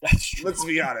anything. That's true. Let's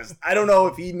be honest. I don't know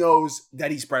if he knows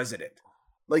that he's president.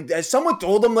 Like, has someone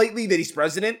told him lately that he's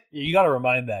president? Yeah, you got to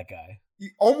remind that guy.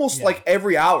 Almost like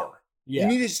every hour. Yeah.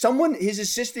 His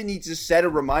assistant needs to set a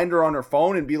reminder on her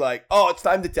phone and be like, oh, it's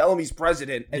time to tell him he's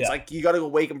president. And it's like, you got to go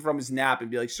wake him from his nap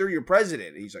and be like, sir, you're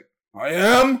president. And he's like, I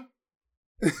am.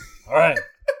 All right.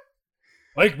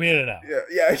 Wake me in and out.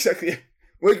 Yeah, exactly.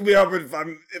 Wake me up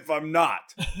if I'm not,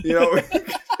 you know,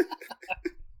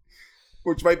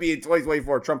 which might be in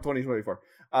 2024, Trump 2024.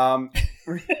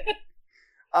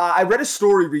 I read a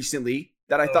story recently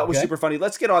that I thought was super funny.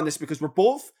 Let's get on this because we're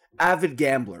both avid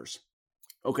gamblers.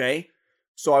 Okay.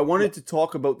 So I wanted to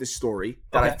talk about this story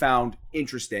that I found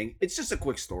interesting. It's just a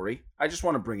quick story. I just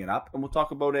want to bring it up and we'll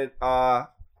talk about it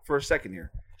for a second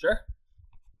here. Sure.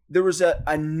 There was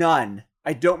a nun.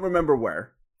 I don't remember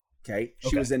where. Okay.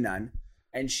 She was a nun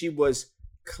and she was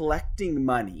collecting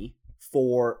money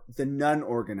for the nun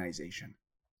organization.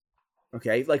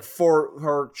 Okay. Like for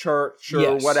her church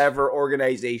or whatever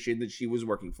organization that she was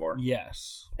working for.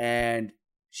 Yes. And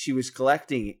she was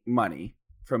collecting money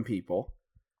from people.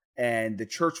 And the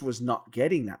church was not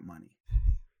getting that money.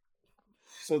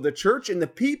 So the church and the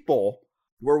people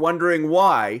were wondering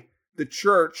why the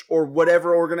church or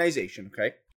whatever organization,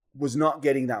 was not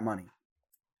getting that money.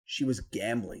 She was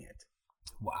gambling it.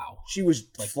 Wow. She was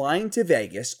flying to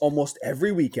Vegas almost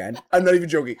every weekend. I'm not even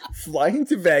joking. Flying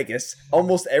to Vegas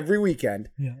almost every weekend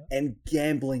and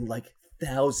gambling like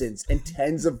thousands and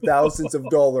tens of thousands of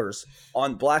dollars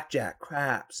on blackjack,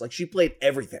 craps. Like she played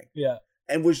everything. Yeah.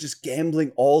 And was just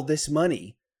gambling all this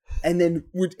money. And then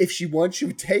if she won, she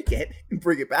would take it and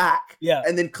bring it back. Yeah.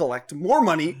 And then collect more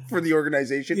money for the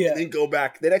organization and then go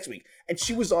back the next week. And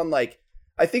she was on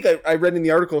I think I read in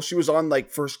the article, she was on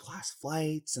first class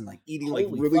flights and eating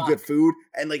really good food.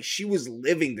 And she was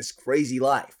living this crazy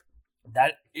life.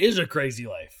 That is a crazy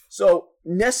life. So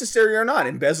necessary or not,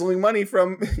 embezzling money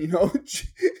from,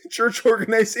 church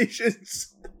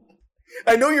organizations.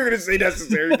 I know you're going to say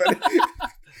necessary, but...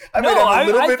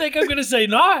 I think I'm going to say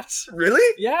not.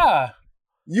 Really? Yeah.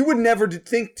 You would never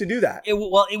think to do that. It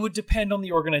would depend on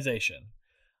the organization.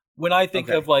 When I think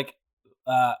of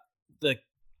the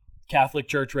Catholic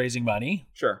Church raising money,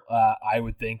 sure, I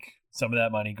would think some of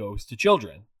that money goes to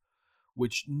children,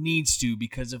 which needs to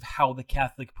because of how the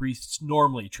Catholic priests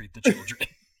normally treat the children.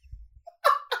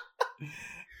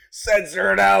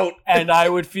 Censor it out. And I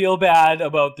would feel bad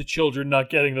about the children not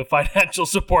getting the financial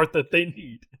support that they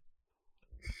need.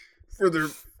 For their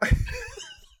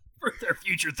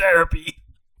future therapy.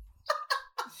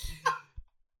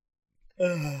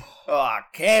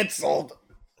 Canceled.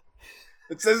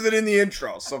 It says it in the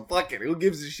intro, so fuck it. Who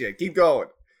gives a shit? Keep going.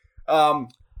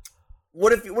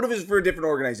 What if it was for a different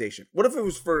organization? What if it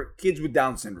was for kids with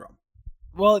Down syndrome?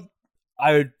 Well,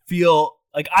 I would feel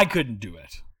like I couldn't do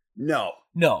it. No.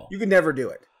 You could never do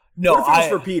it. No, what if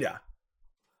it was for PETA?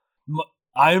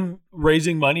 I'm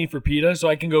raising money for PETA so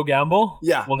I can go gamble?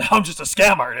 Yeah. Well, now I'm just a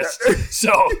scam artist. So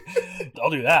I'll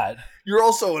do that. You're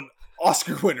also an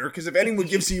Oscar winner because if anyone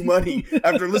gives you money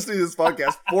after listening to this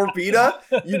podcast for PETA,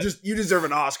 you deserve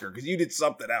an Oscar because you did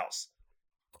something else.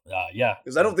 Yeah.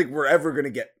 Because I don't think we're ever going to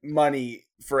get money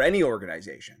for any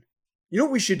organization. You know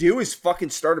what we should do is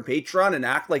fucking start a Patreon and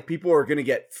act like people are going to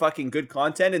get fucking good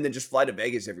content and then just fly to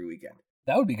Vegas every weekend.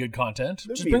 That would be good content.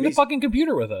 Just bring the fucking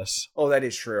computer with us. Oh, that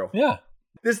is true. Yeah.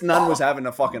 This nun was having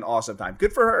a fucking awesome time.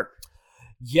 Good for her.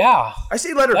 Yeah. I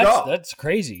say let her go. That's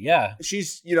crazy. Yeah.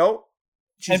 She's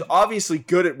obviously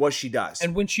good at what she does.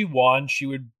 And when she won, she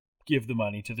would give the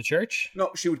money to the church?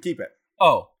 No, she would keep it.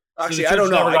 Oh. Actually, so I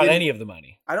don't know. Never got any of the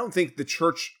money. I don't think the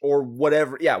church or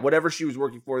whatever she was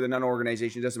working for, the nun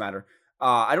organization, doesn't matter.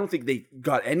 I don't think they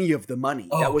got any of the money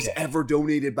that was ever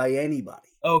donated by anybody.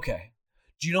 Okay.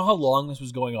 Do you know how long this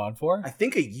was going on for? I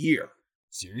think a year.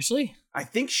 Seriously? I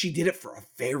think she did it for a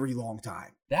very long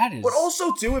time. That is. But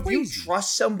also, too, if you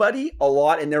trust somebody a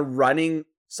lot and they're running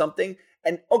something,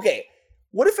 and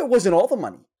what if it wasn't all the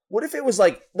money? What if it was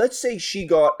let's say she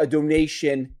got a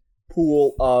donation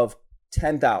pool of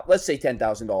 $10,000, let's say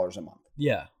 $10,000 a month.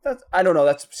 Yeah. I don't know.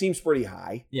 That seems pretty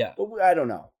high. Yeah. But I don't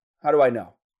know. How do I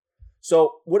know?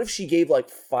 So what if she gave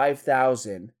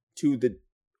 $5,000 to the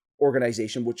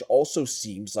organization, which also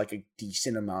seems like a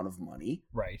decent amount of money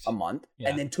a month,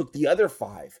 and then took the other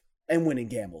 $5 and went and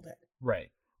gambled it.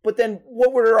 Right. But then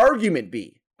what would her argument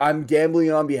be? I'm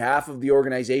gambling on behalf of the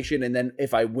organization, and then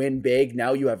if I win big,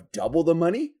 now you have double the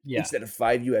money. Yeah. Instead of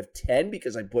 5, you have 10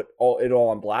 because I put it all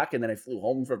on black, and then I flew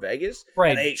home from Vegas. Right.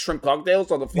 And I ate shrimp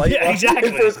cocktails on the flight. Yeah, exactly.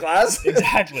 In first class.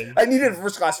 Exactly. I needed a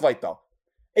first class flight though.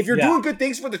 If you're doing good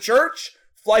things for the church,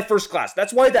 fly first class.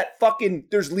 That's why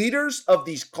there's leaders of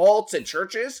these cults and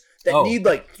churches that need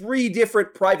like 3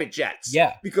 different private jets.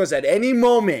 Yeah. Because at any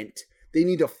moment, they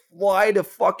need to fly to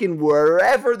fucking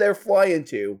wherever they're flying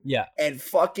to. Yeah. And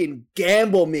fucking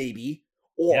gamble maybe.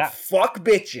 Or fuck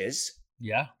bitches.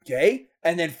 Yeah. Okay?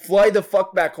 And then fly the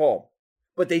fuck back home.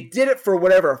 But they did it for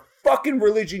whatever fucking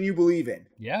religion you believe in.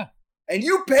 Yeah. And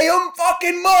you pay them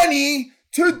fucking money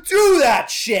to do that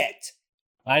shit.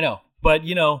 I know. But,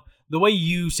 the way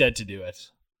you said to do it,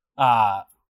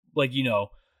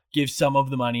 give some of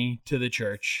the money to the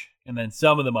church and then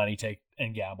some of the money take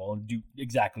and gamble and do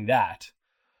exactly that.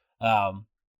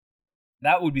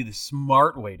 That would be the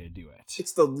smart way to do it.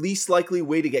 It's the least likely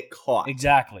way to get caught.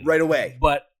 Exactly. Right away.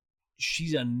 But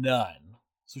she's a nun,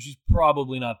 so she's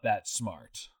probably not that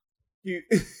smart. Can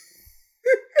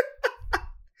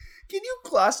you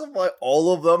classify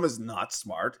all of them as not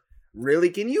smart? Really?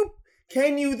 Can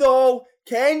you though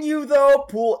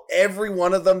pull every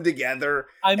one of them together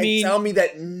and tell me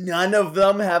that none of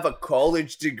them have a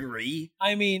college degree?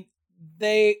 I mean,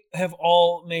 they have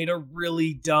all made a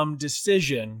really dumb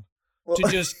decision to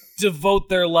just devote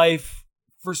their life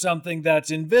for something that's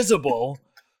invisible.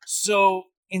 So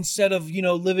instead of,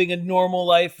 living a normal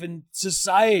life in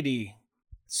society,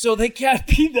 so they can't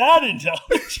be that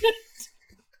intelligent.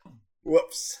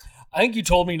 Whoops. I think you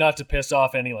told me not to piss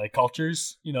off any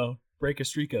cultures, break a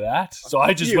streak of that. So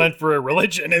I just went for a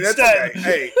religion instead. Okay.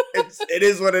 Hey, it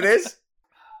is what it is.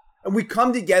 And we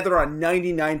come together on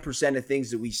 99% of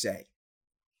things that we say.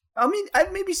 I mean,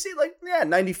 I'd maybe say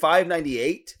 95,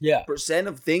 98%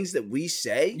 of things that we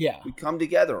say, we come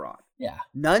together on. Yeah.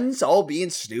 Nuns all being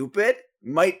stupid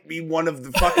might be one of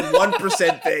the fucking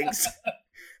 1% things.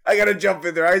 I gotta jump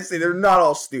in there. I say they're not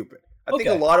all stupid. I think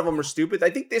a lot of them are stupid. I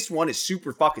think this one is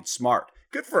super fucking smart.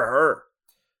 Good for her.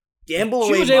 Gamble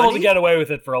away. She was able to get away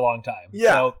with it for a long time.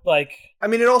 Yeah. So, I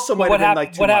mean, it also might have been 2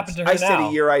 months. What happened to her I said now?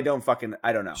 a year. I don't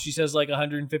know. She says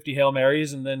 150 Hail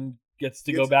Marys and then gets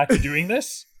to go back to doing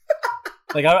this?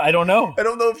 I don't know. I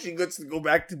don't know if she gets to go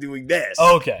back to doing this.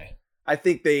 Okay. I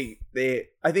think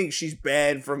I think she's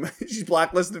banned she's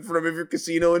blacklisted from every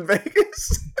casino in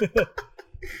Vegas.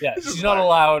 Yeah, she's not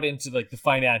allowed into the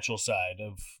financial side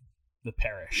of the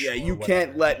parish. Yeah, you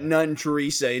can't let Nun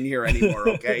Teresa in here anymore,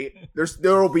 okay?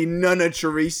 There will be none of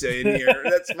Teresa in here.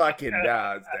 That's fucking,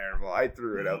 it's terrible. I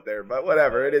threw it out there, but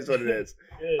whatever. It is what it is.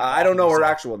 I don't know her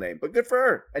actual name, but good for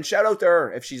her. And shout out to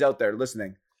her if she's out there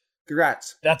listening.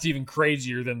 Congrats. That's even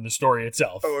crazier than the story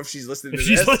itself. Oh, if she's listening to this.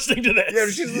 Yeah,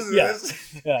 if she's listening to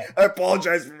this. Yeah. I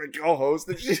apologize for my co-host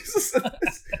if she's listening to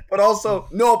this. But also,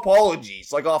 no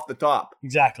apologies, off the top.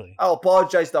 Exactly. I'll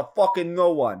apologize to fucking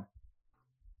no one.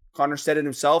 Connor said it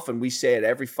himself, and we say it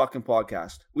every fucking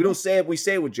podcast. We don't say it, we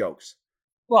say it with jokes.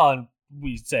 Well, and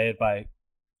we say it by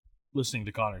listening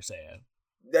to Connor say it.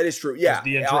 That is true, yeah.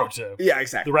 The intro to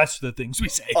exactly. The rest of the things we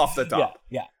say. Off the top.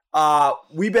 Yeah.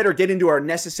 We better get into our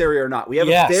necessary or not. We have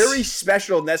a very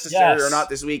special necessary or not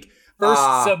this week.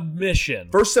 First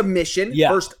submission. Yeah.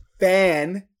 First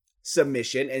fan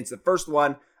submission. And it's the first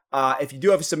one. If you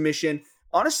do have a submission,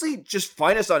 honestly, just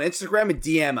find us on Instagram and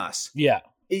DM us. Yeah.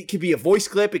 It could be a voice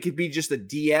clip. It could be just a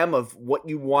DM of what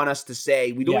you want us to say.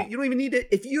 You don't even need it.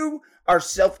 If you are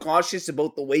self-conscious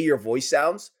about the way your voice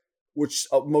sounds, which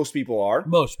most people are.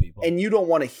 And you don't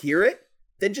want to hear it,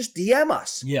 then just DM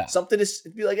us. Yeah. Something to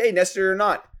be like, hey, necessary or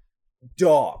not.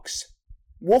 Dogs.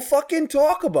 We'll fucking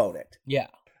talk about it. Yeah.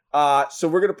 So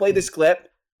we're going to play this clip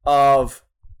of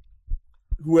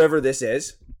whoever this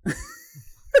is.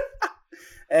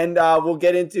 And we'll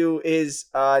get into his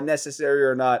necessary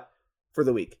or not for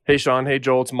the week. Hey, Sean. Hey,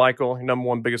 Joel. It's Michael, your number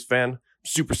one biggest fan. I'm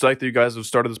super psyched that you guys have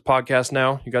started this podcast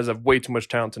now. You guys have way too much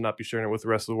talent to not be sharing it with the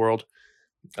rest of the world.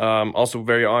 Also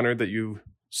very honored that you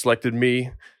selected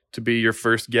me to be your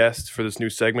first guest for this new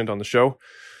segment on the show.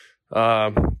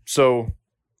 So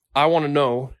I want to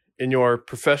know, in your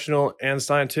professional and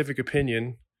scientific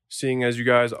opinion, seeing as you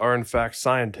guys are in fact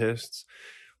scientists,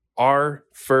 are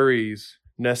furries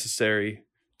necessary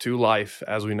to life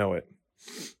as we know it?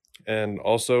 And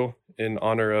also, in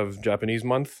honor of Japanese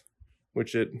month,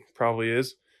 which it probably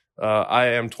is, I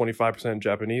am 25%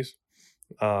 Japanese.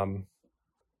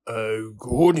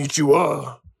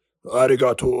 Konnichiwa.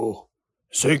 Arigato.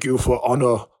 Thank you for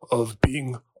honor of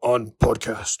being on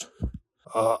podcast.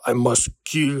 I must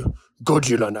kill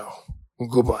Godzilla now.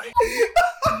 Goodbye.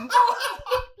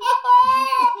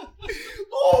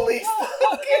 Holy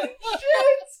fucking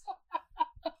shit!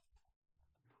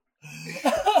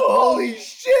 Holy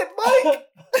shit, Mike!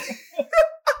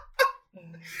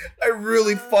 I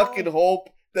really fucking hope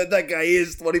that guy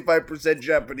is 25%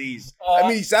 Japanese. I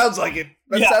mean, he sounds like it.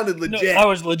 That sounded legit. No, that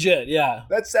was legit, yeah.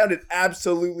 That sounded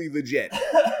absolutely legit.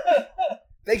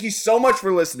 Thank you so much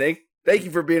for listening. Thank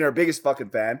you for being our biggest fucking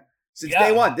fan since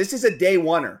day one. This is a day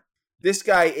oneer. This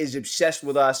guy is obsessed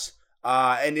with us,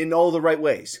 and in all the right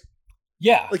ways.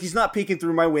 Yeah. Like, he's not peeking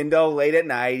through my window late at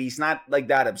night. He's not, like,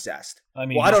 that obsessed. I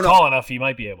mean, he's tall enough, he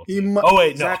might be able to. Oh,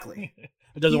 wait, exactly. No.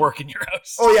 It doesn't work in your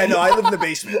house. Oh, yeah, no, I live in the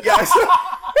basement. Yeah.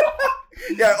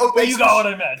 Yeah, well, you got what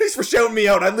I meant. Thanks for shouting me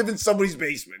out. I live in somebody's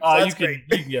basement. So that's great.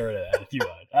 You can get rid of that if you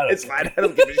want. It's fine. I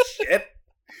don't give a shit.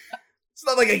 It's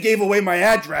not like I gave away my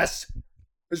address.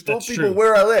 I just told people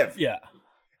where I live. Yeah.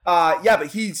 Yeah, but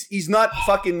he's not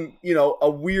fucking, a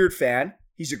weird fan.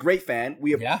 He's a great fan.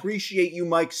 We appreciate you,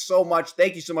 Mike, so much.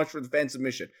 Thank you so much for the fan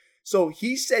submission. So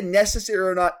he said, necessary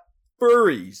or not,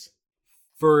 furries.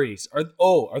 Furries.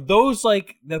 Are those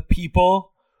like the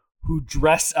people who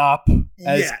dress up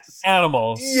as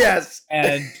animals? Yes.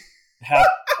 And have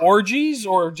orgies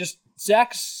or just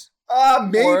sex?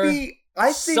 Maybe.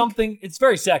 I think something. It's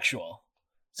very sexual.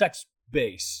 Sex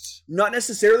based. Not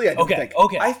necessarily, I don't think.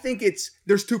 Okay. I think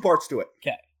there's two parts to it.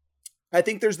 Okay. I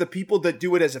think there's the people that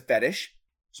do it as a fetish,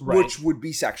 which would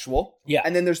be sexual. Yeah.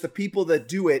 And then there's the people that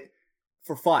do it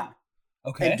for fun.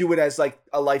 Okay. And do it as like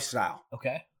a lifestyle.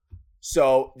 Okay.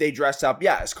 So they dress up,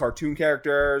 as cartoon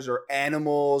characters or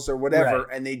animals or whatever,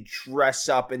 and they dress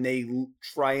up and they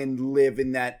try and live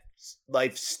in that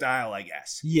lifestyle, I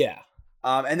guess. Yeah.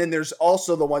 And then there's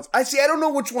also the ones, I don't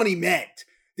know which one he meant.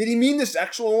 Did he mean the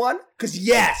sexual one? Because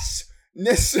yes,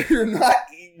 necessary or not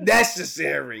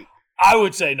necessary. I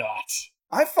would say not.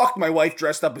 I fucked my wife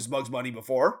dressed up as Bugs Bunny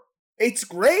before. It's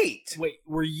great. Wait,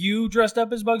 were you dressed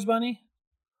up as Bugs Bunny?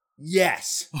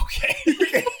 Yes. Okay.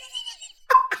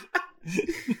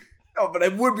 No, but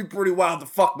it would be pretty wild to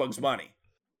fuck Bugs Bunny.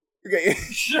 Okay.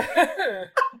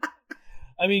 Sure.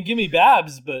 I mean, give me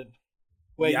Babs, but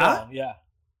wait, no, yeah.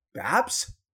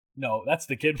 Babs? No, that's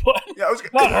the kid one. Yeah, I was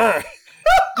not her.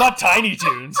 Not Tiny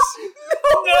Toons.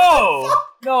 No.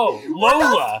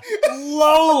 Lola.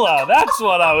 Lola. That's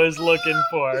what I was looking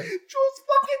for. Joel's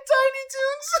fucking Tiny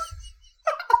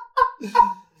Toons.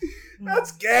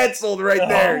 That's canceled right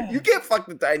there. You can't fuck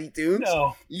the Tiny Toons.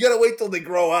 No. You gotta wait till they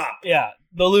grow up. Yeah,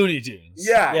 the Looney Tunes.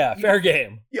 Yeah, fair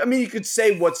game. I mean, you could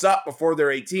say what's up before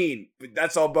they're 18, but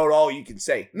that's about all you can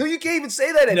say. No, you can't even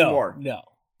say that anymore. No.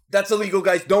 That's illegal,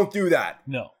 guys. Don't do that.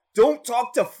 No. Don't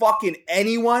talk to fucking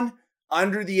anyone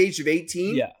under the age of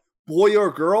 18, boy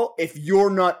or girl, if you're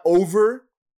not over,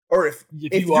 or if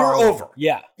you're over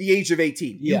the age of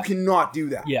 18. You cannot do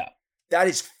that. Yeah. That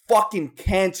is fucking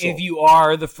canceled. If you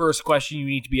are, the first question you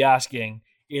need to be asking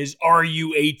is, are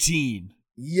you 18?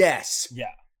 Yes.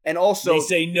 Yeah. And also, they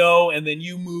say no, and then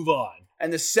you move on.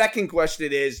 And the second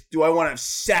question is, do I want to have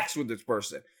sex with this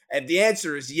person? And the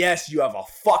answer is yes, you have a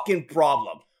fucking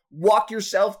problem. Walk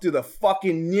yourself to the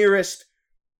fucking nearest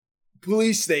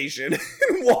police station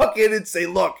and walk in and say,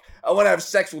 look, I want to have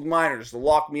sex with minors, so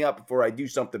lock me up before I do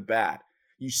something bad.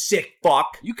 You sick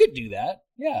fuck. You could do that.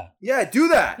 Yeah. Yeah, do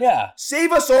that. Yeah.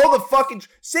 Save us all the fucking...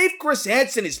 Save Chris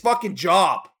Hansen his fucking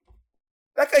job.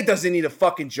 That guy doesn't need a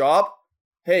fucking job.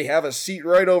 Hey, have a seat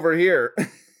right over here. Do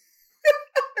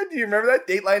you remember that?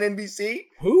 Dateline NBC?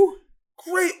 Who?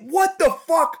 Great. What the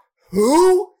fuck?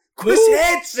 Who? Chris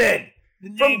Hansen. The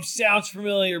name sounds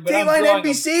familiar, but Dateline I'm drawing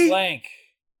NBC? a blank.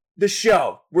 The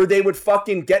show where they would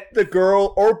fucking get the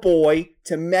girl or boy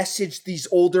to message these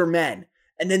older men.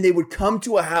 And then they would come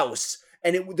to a house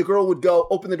and the girl would go,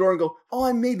 open the door and go, oh,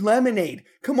 I made lemonade.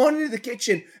 Come on into the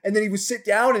kitchen. And then he would sit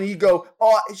down and he'd go,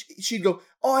 she'd go,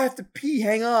 oh, I have to pee.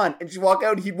 Hang on. And she'd walk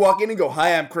out and he'd walk in and go,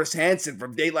 hi, I'm Chris Hansen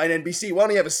from Dateline NBC. Why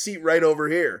don't you have a seat right over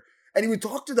here? And he would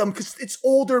talk to them because it's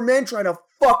older men trying to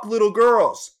fuck little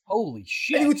girls. Holy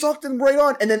shit. And he would talk to them right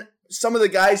on. And then some of the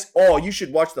guys, you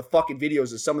should watch the fucking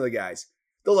videos of some of the guys.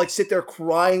 They'll like sit there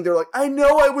crying. They're like, I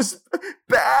know I was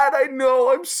bad. I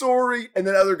know. I'm sorry. And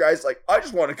then other guys like, I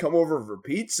just want to come over for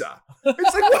pizza.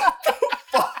 It's like, what the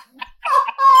fuck?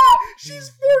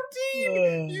 She's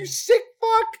 14. You sick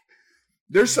fuck.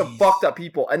 There's some fucked up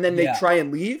people. And then they try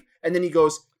and leave. And then he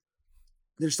goes,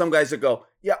 there's some guys that go,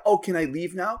 yeah, can I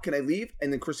leave now? Can I leave?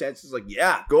 And then Chris Hansen's like,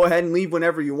 yeah, go ahead and leave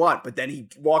whenever you want. But then he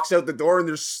walks out the door and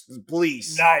there's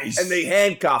police. Nice. And they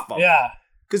handcuff him. Yeah.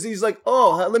 Because he's like,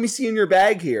 let me see in your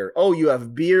bag here. Oh, you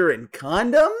have beer and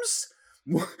condoms?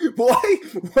 Why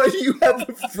do you have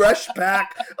a fresh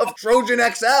pack of Trojan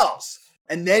XLs?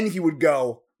 And then he would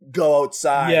go, go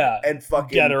outside and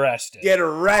fucking get arrested.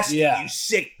 You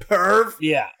sick perv.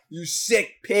 Yeah. You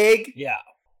sick pig. Yeah.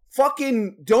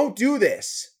 Fucking don't do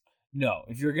this. No,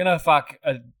 if you're gonna fuck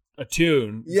a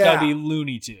tune, it's gotta be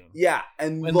Looney Tune. Yeah,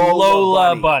 and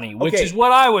Lola Bunny, which is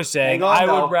what I was saying. I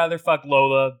would rather fuck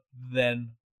Lola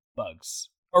than Bugs.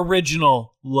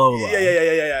 Original Lola.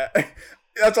 Yeah.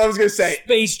 That's what I was gonna say.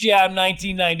 Space Jam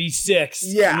 1996.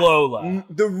 Yeah. Lola.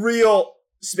 The real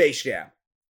Space Jam.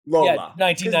 Lola. Yeah,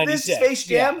 1996. This Space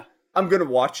Jam, I'm gonna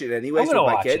watch it anyways with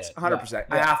my kids. 100%. Yeah.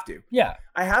 I have to. Yeah.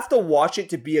 I have to watch it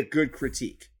to be a good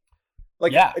critique.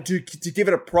 Like to give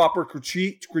it a proper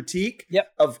critique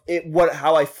of it,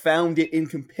 how I found it in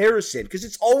comparison, because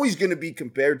it's always going to be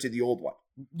compared to the old one.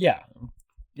 Yeah,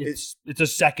 it's a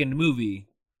second movie.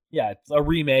 Yeah, it's a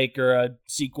remake or a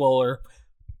sequel or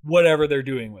whatever they're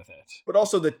doing with it. But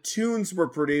also the tunes were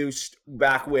produced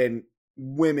back when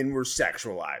women were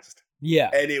sexualized.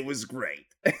 Yeah, and it was great.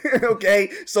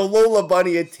 Okay, so Lola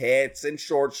Bunny had tits and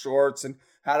short shorts and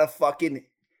had a fucking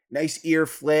nice ear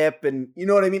flip, and you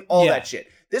know what I mean? All that shit.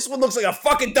 This one looks like a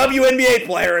fucking WNBA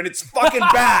player, and it's fucking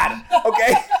bad,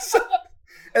 okay?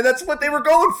 And that's what they were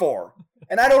going for.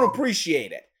 And I don't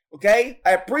appreciate it, okay?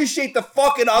 I appreciate the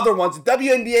fucking other ones. The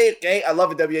WNBA, okay? I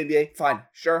love the WNBA. Fine,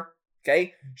 sure,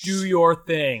 okay? Do your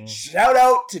thing. Shout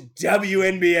out to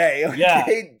WNBA, okay? Yeah.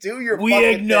 Do your We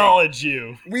fucking acknowledge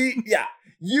thing. you.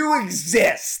 You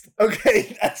exist,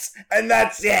 okay? That's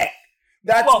it.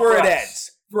 That's where it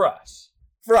ends. For us.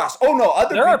 For us. Oh, no, other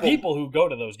people. There are people who go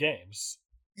to those games.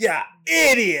 Yeah,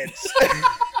 idiots.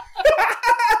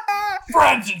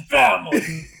 Friends and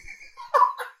family.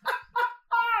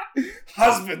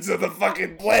 Husbands of the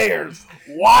fucking players.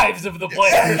 Wives of the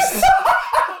players.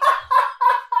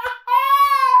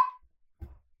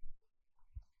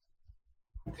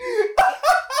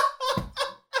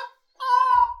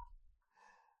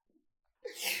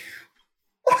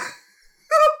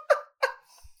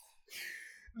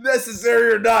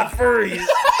 Necessary or not furries.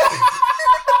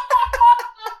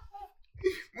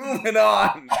 Moving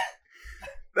on.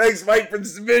 Thanks, Mike, for the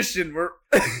submission.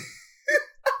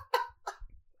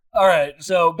 All right,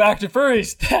 so back to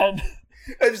furries then.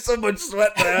 I have so much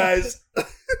sweat in my eyes.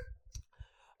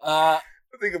 I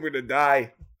think I'm gonna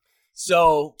die.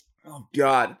 So, oh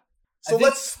God. So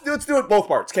let's do it both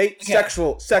parts, okay?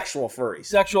 Sexual furries.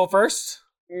 Sexual first.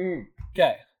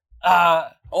 Okay.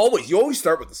 You always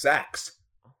start with the sex.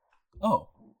 Oh.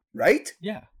 Right?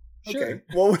 Yeah. Sure. Okay.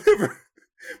 Well,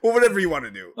 whatever you want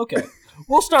to do. Okay.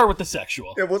 We'll start with the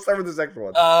sexual. Yeah, we'll start with the sexual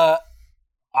one.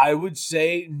 I would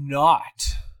say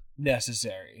not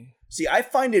necessary. See, I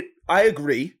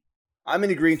agree. I'm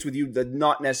in agreement with you, the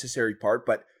not necessary part,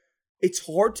 but it's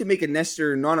hard to make a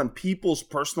necessary or not on people's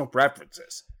personal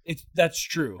preferences. That's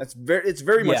true. It's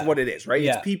very much what it is, right?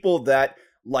 Yeah. It's people that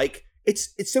like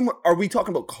it's similar. Are we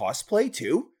talking about cosplay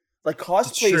too? Like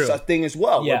cosplay is a thing as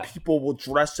well, where people will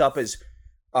dress up as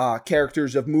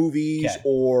characters of movies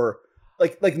or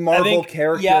like Marvel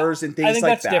characters and things I think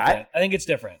like that's different. I think it's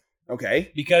different.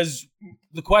 Okay. Because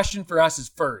the question for us is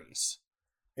furries.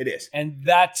 It is. And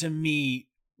that to me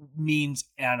means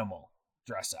animal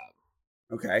dress up.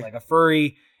 Okay. Like a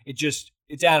furry,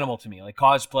 it's animal to me. Like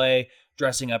cosplay,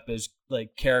 dressing up as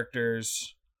like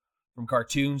characters from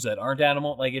cartoons that aren't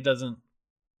animal. Like it doesn't,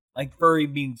 like furry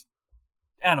means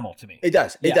animal to me. It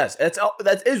does. It does.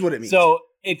 That is what it means. So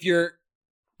if your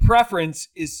preference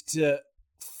is to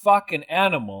fuck an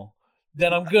animal,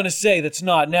 then I'm going to say that's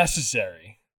not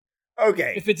necessary.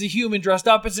 Okay. If it's a human dressed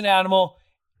up as an animal,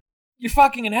 you're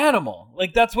fucking an animal.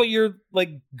 Like that's what you're like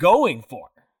going for.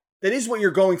 That is what you're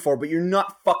going for, but you're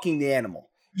not fucking the animal.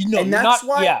 And that's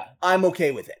why I'm okay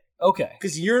with it. Okay.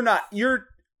 Because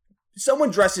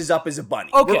someone dresses up as a bunny.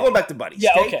 Okay. We're going back to bunnies.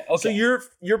 Yeah, okay. So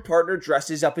your partner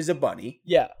dresses up as a bunny.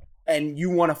 Yeah. And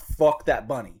you want to fuck that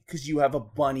bunny because you have a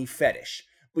bunny fetish.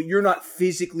 But you're not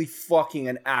physically fucking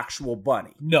an actual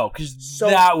bunny. No, because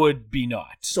that would be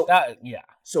not. So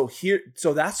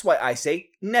that's why I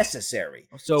say necessary.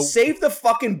 So save the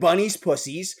fucking bunny's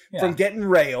pussies from getting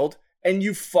railed, and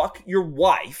you fuck your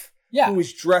wife who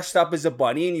is dressed up as a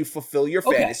bunny, and you fulfill your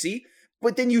fantasy.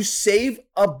 But then you save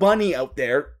a bunny out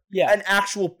there an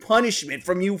actual punishment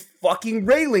from you fucking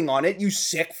railing on it, you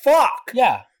sick fuck.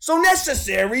 Yeah. So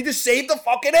necessary to save the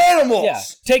fucking animals. Yeah.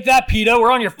 Take that, PETA.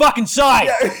 We're on your fucking side.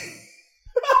 Yeah.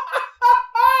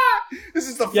 This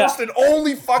is the first and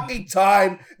only fucking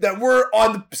time that we're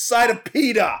on the side of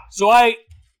PETA. So I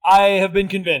have been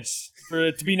convinced for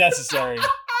it to be necessary.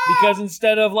 Because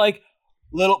instead of like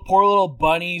poor little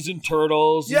bunnies and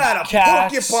turtles and a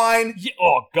cats. porcupine.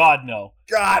 Oh, God, no.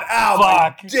 God, ow,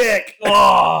 fuck. my dick.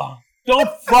 Oh, don't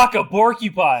fuck a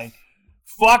porcupine.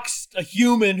 fucks a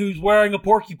human who's wearing a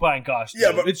porcupine costume.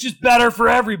 Yeah, but- it's just better for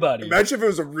everybody. Imagine if it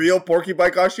was a real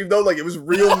porcupine costume, though. Like, it was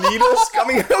real needles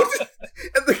coming out,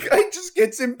 and the guy just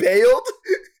gets impaled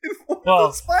in one of Well,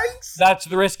 the spikes. That's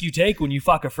the risk you take when you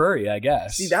fuck a furry, I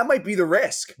guess. See, that might be the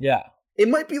risk. Yeah. It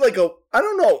might be like I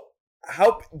don't know.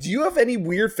 Do you have any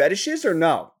weird fetishes or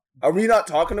no? Are we not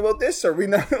talking about this? Are we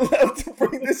not allowed to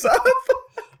bring this up?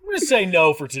 I'm going to say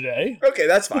no for today. Okay,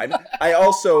 that's fine. I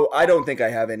don't think I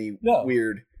have any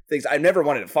weird things. I've never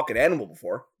wanted to fuck an animal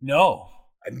before. No.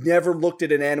 I've never looked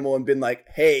at an animal and been like,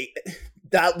 hey,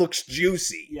 that looks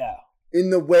juicy. Yeah. In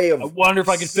the way of I wonder if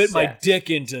I could fit my sex. dick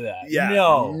into that. Yeah.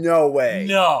 No. No way.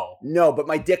 No. No, but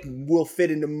my dick will fit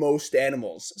into most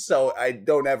animals. So I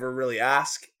don't ever really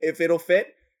ask if it'll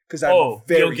fit because I'm a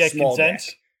very you'll get small consent?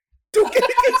 dick. Don't get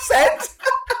consent?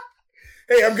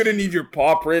 Hey, I'm going to need your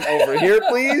paw print over here,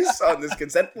 please, on this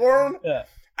consent form. Yeah.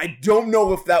 I don't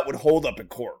know if that would hold up in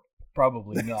court.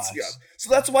 Probably not. Yeah. So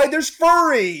that's why there's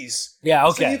furries. Yeah,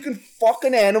 okay. So you can fuck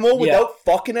an animal without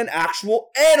fucking an actual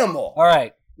animal. All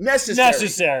right.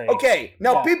 Necessary. Okay,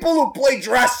 now people who play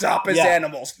dress up as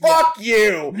animals, fuck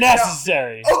you.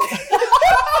 Necessary. Now, okay.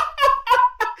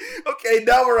 Okay,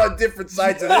 now we're on different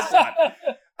sides of this one.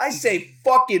 I say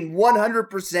fucking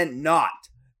 100% not.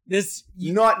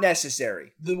 Not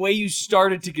necessary. The way you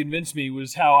started to convince me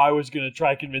was how I was going to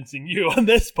try convincing you on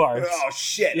this part. Oh,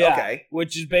 shit. Yeah, Okay.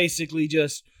 which is basically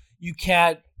just, you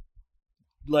can't,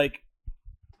 like,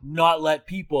 not let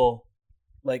people,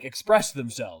 like, express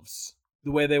themselves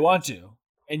the way they want to.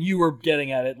 And you were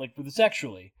getting at it, like, with the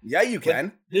sexually. Yeah, you can.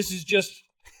 But this is just...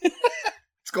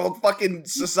 It's called fucking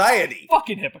society.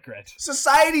 Fucking hypocrite.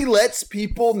 Society lets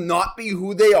people not be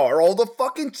who they are all the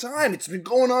fucking time. It's been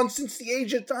going on since the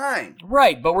age of time.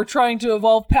 Right, but we're trying to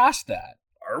evolve past that.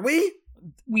 Are we?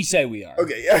 We say we are.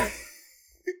 Okay, yeah.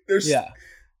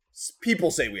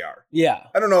 People say we are. Yeah.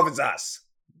 I don't know if it's us.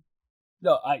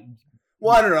 No,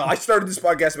 Well, I don't know. I started this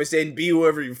podcast by saying be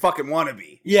whoever you fucking want to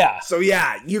be. Yeah. So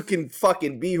yeah, you can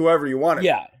fucking be whoever you want to be.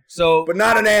 Yeah. So, but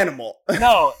not an animal.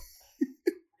 No.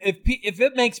 If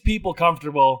it makes people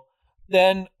comfortable,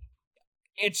 then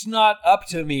it's not up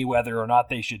to me whether or not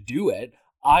they should do it.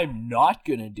 I'm not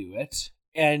going to do it.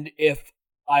 And if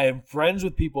I am friends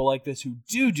with people like this who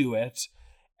do it,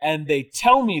 and they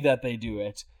tell me that they do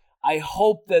it, I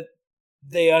hope that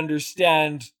they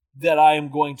understand that I am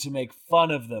going to make fun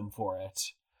of them for it.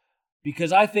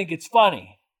 Because I think it's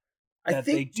funny that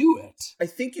they do it. I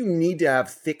think you need to have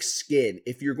thick skin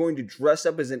if you're going to dress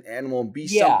up as an animal and be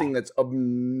something that's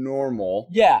abnormal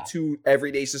to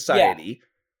everyday society.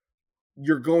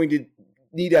 You're going to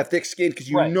need to have thick skin because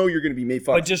you know you're going to be made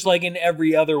fun of. But just like in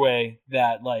every other way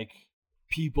that, like,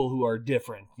 people who are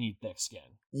different need thick skin.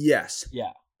 Yes.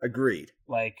 Yeah. Agreed.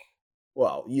 Like...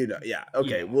 Well, you know, yeah.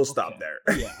 Okay, we'll stop there.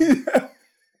 Yeah.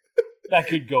 That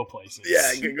could go places.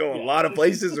 Yeah, it could go a lot of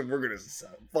places, and we're going to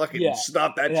fucking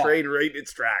stop that train right in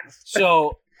its tracks.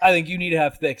 So, I think you need to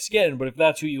have thick skin, but if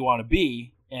that's who you want to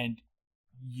be, and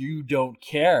you don't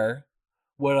care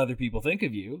what other people think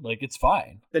of you, like, it's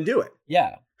fine. Then do it.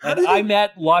 Yeah. And I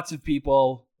met lots of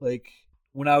people, like,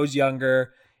 when I was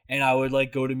younger, and I would,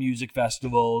 like, go to music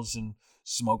festivals and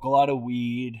smoke a lot of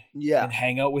weed and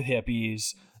hang out with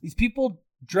hippies. These people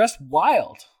dress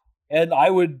wild. And I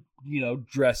would,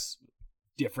 dress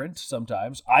different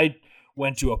sometimes. I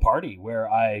went to a party where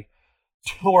I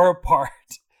tore apart.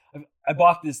 I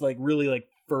bought this, like, really, like,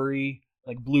 furry,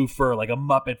 like, blue fur, like a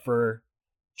Muppet fur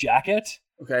jacket.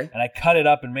 Okay. And I cut it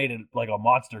up and made it like a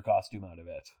monster costume out of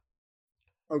it.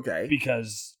 Okay.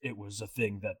 Because it was a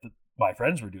thing that my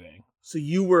friends were doing. So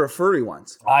you were a furry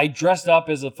once? I dressed up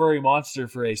as a furry monster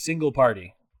for a single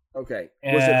party. Okay.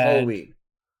 Was it Halloween?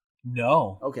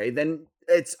 No. Okay, then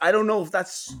I don't know if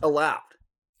that's allowed.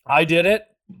 I did it,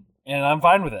 and I'm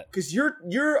fine with it. Because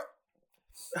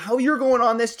how you're going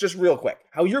on this, just real quick,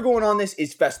 how you're going on this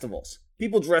is festivals.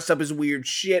 People dress up as weird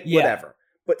shit, whatever.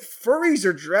 But furries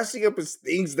are dressing up as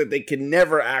things that they can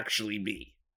never actually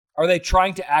be. Are they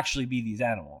trying to actually be these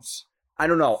animals? I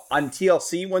don't know. On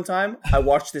TLC one time, I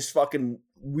watched this fucking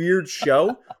weird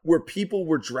show where people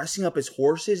were dressing up as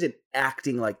horses and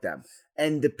acting like them.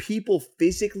 And the people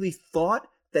physically thought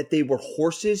that they were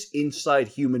horses inside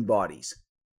human bodies.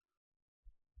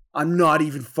 I'm not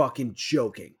even fucking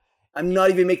joking. I'm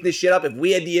not even making this shit up. If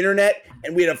we had the internet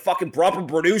and we had a fucking proper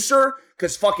producer,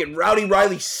 because fucking Rowdy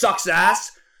Riley sucks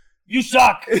ass. You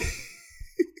suck!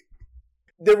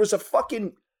 There was a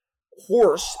fucking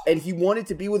horse and he wanted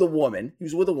to be with a woman. He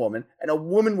was with a woman and a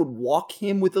woman would walk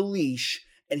him with a leash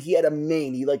and he had a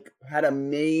mane. He like had a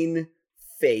mane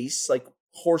face, like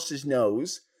horse's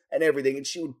nose and everything. And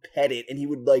she would pet it and he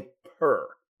would like purr.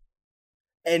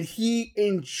 And he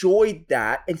enjoyed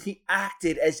that, and he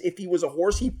acted as if he was a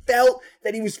horse. He felt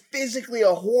that he was physically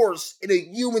a horse in a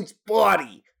human's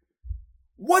body.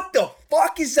 What the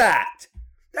fuck is that?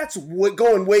 That's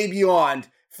going way beyond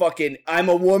fucking, I'm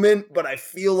a woman, but I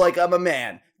feel like I'm a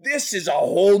man. This is a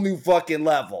whole new fucking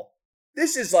level.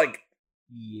 This is like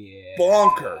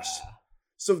bonkers.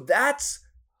 So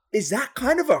is that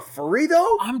kind of a furry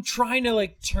though? I'm trying to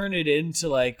like turn it into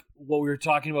like what we were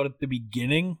talking about at the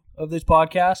beginning of this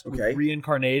podcast. Okay. With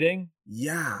reincarnating.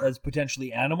 Yeah. As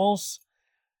potentially animals.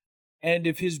 And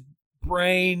if his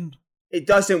brain... It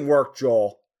doesn't work,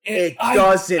 Joel. It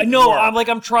doesn't I know, work.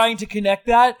 I'm trying to connect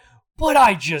that, but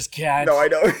I just can't. No, I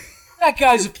know. That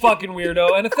guy's a fucking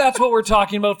weirdo. And if that's what we're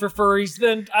talking about for furries,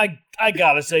 then I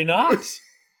gotta say not.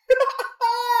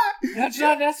 That's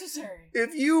not necessary.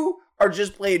 If you are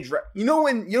just playing, you know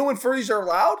when furries are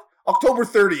allowed? October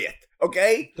 30th,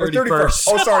 okay? 31st.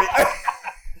 Oh, sorry.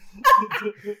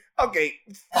 Okay,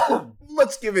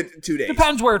 let's give it 2 days.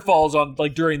 Depends where it falls on,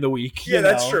 like during the week. Yeah,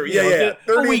 that's true. Yeah.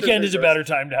 The weekend is a better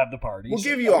time to have the party. We'll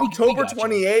give you October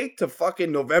 28th to fucking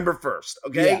November 1st,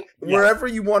 okay? Yeah. Wherever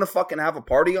you want to fucking have a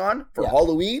party on for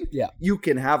Halloween, you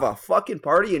can have a fucking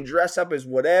party and dress up as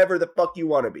whatever the fuck you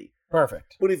want to be.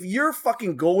 Perfect. But if you're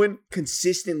fucking going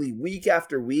consistently week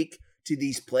after week to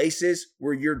these places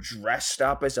where you're dressed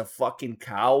up as a fucking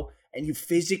cow and you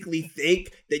physically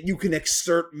think that you can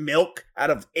exert milk out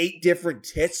of 8 different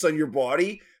tits on your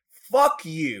body, fuck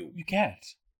you. You can't.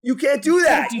 You can't do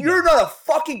that. You're not a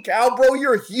fucking cow, bro.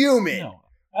 You're a human. No.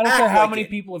 I don't care how many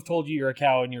people have told you you're a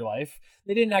cow in your life.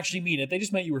 They didn't actually mean it. They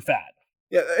just meant you were fat.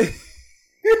 Yeah.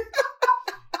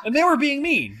 And they were being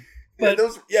mean. But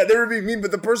they were being mean,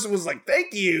 but the person was like,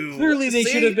 thank you. Clearly they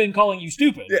should have been calling you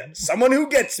stupid. Yeah, someone who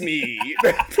gets me.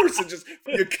 That person just,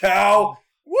 you cow.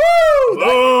 Woo!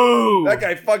 Boo! That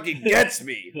guy fucking gets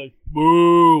me. Like,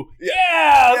 boo!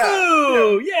 Yeah,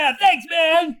 boo! Yeah, thanks,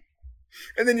 man!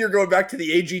 And then you're going back to the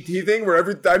AGT thing where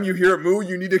every time you hear a moo,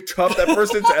 you need to chop that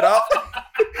person's head off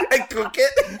and cook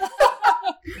it.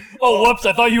 Oh, whoops,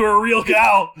 I thought you were a real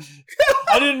cow.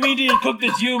 I didn't mean to cook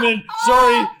this human.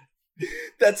 Sorry.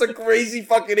 That's a crazy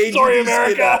fucking AGT. Sorry,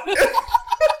 America.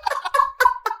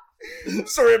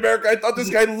 Sorry, America. I thought this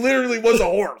guy literally was a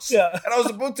horse. Yeah. And I was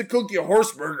about to cook you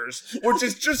horse burgers, which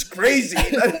is just crazy.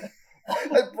 I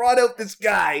brought out this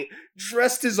guy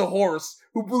dressed as a horse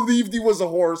who believed he was a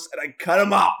horse, and I cut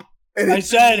him up. And I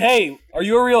said, hey, are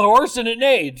you a real horse? And it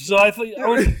neighed. So I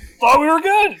thought we were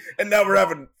good. And now we're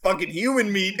having fucking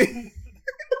human meat.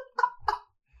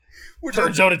 Which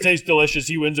turns out it tastes delicious.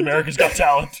 He wins America's Got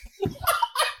Talent.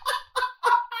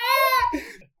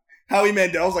 Howie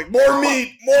Mandel's like, more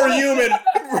meat, more human.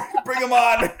 Bring him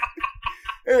on.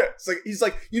 He's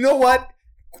like, you know what?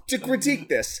 To critique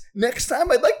this, next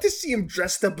time I'd like to see him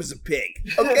dressed up as a pig.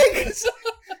 Okay?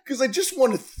 Because I just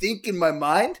want to think in my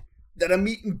mind that I'm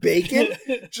eating bacon.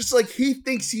 Just like he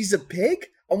thinks he's a pig.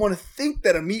 I want to think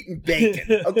that I'm eating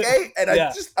bacon. Okay? And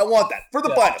I want that. For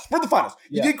the finals. For the finals.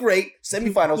 You did great.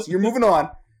 Semifinals. You're moving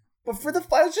on. But for the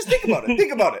finals, just think about it.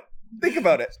 Think about it. Think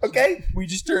about it, okay? We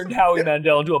just turned Howie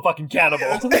Mandel into a fucking cannibal.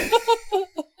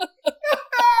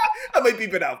 I might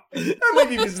beep it out. I might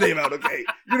beep his name out, okay?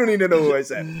 You don't need to know who I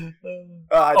said.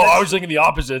 I was thinking the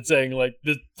opposite, saying, like,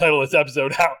 the title of this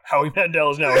episode, Howie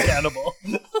Mandel is now a cannibal.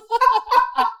 But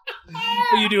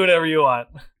you do whatever you want.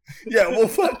 Yeah, we'll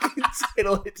fucking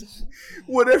title it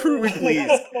whatever we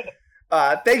please.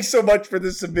 Thanks so much for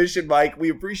the submission, Mike. We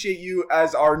appreciate you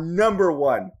as our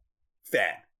 #1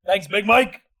 fan. Thanks, Big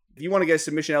Mike. If you want to get a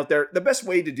submission out there, the best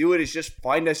way to do it is just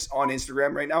find us on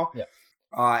Instagram right now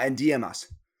and DM us.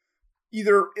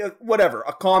 Either, whatever,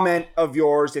 a comment of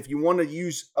yours. If you want to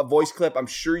use a voice clip, I'm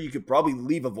sure you could probably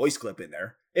leave a voice clip in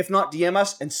there. If not, DM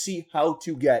us and see how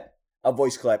to get a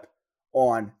voice clip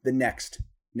on the next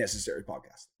Necessary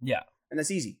Podcast. Yeah. And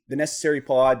that's easy. The Necessary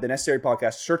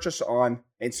Podcast. Search us on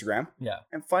Instagram. Yeah.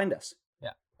 And find us.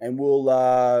 Yeah. And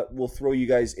we'll throw you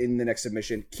guys in the next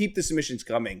submission. Keep the submissions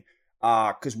coming.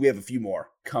 Because we have a few more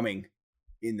coming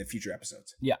in the future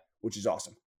episodes. Yeah. Which is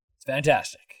awesome. It's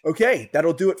fantastic. Okay,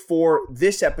 that'll do it for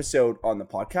this episode on the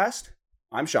podcast.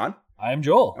 I'm Sean. I'm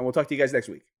Joel. And we'll talk to you guys next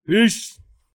week. Peace.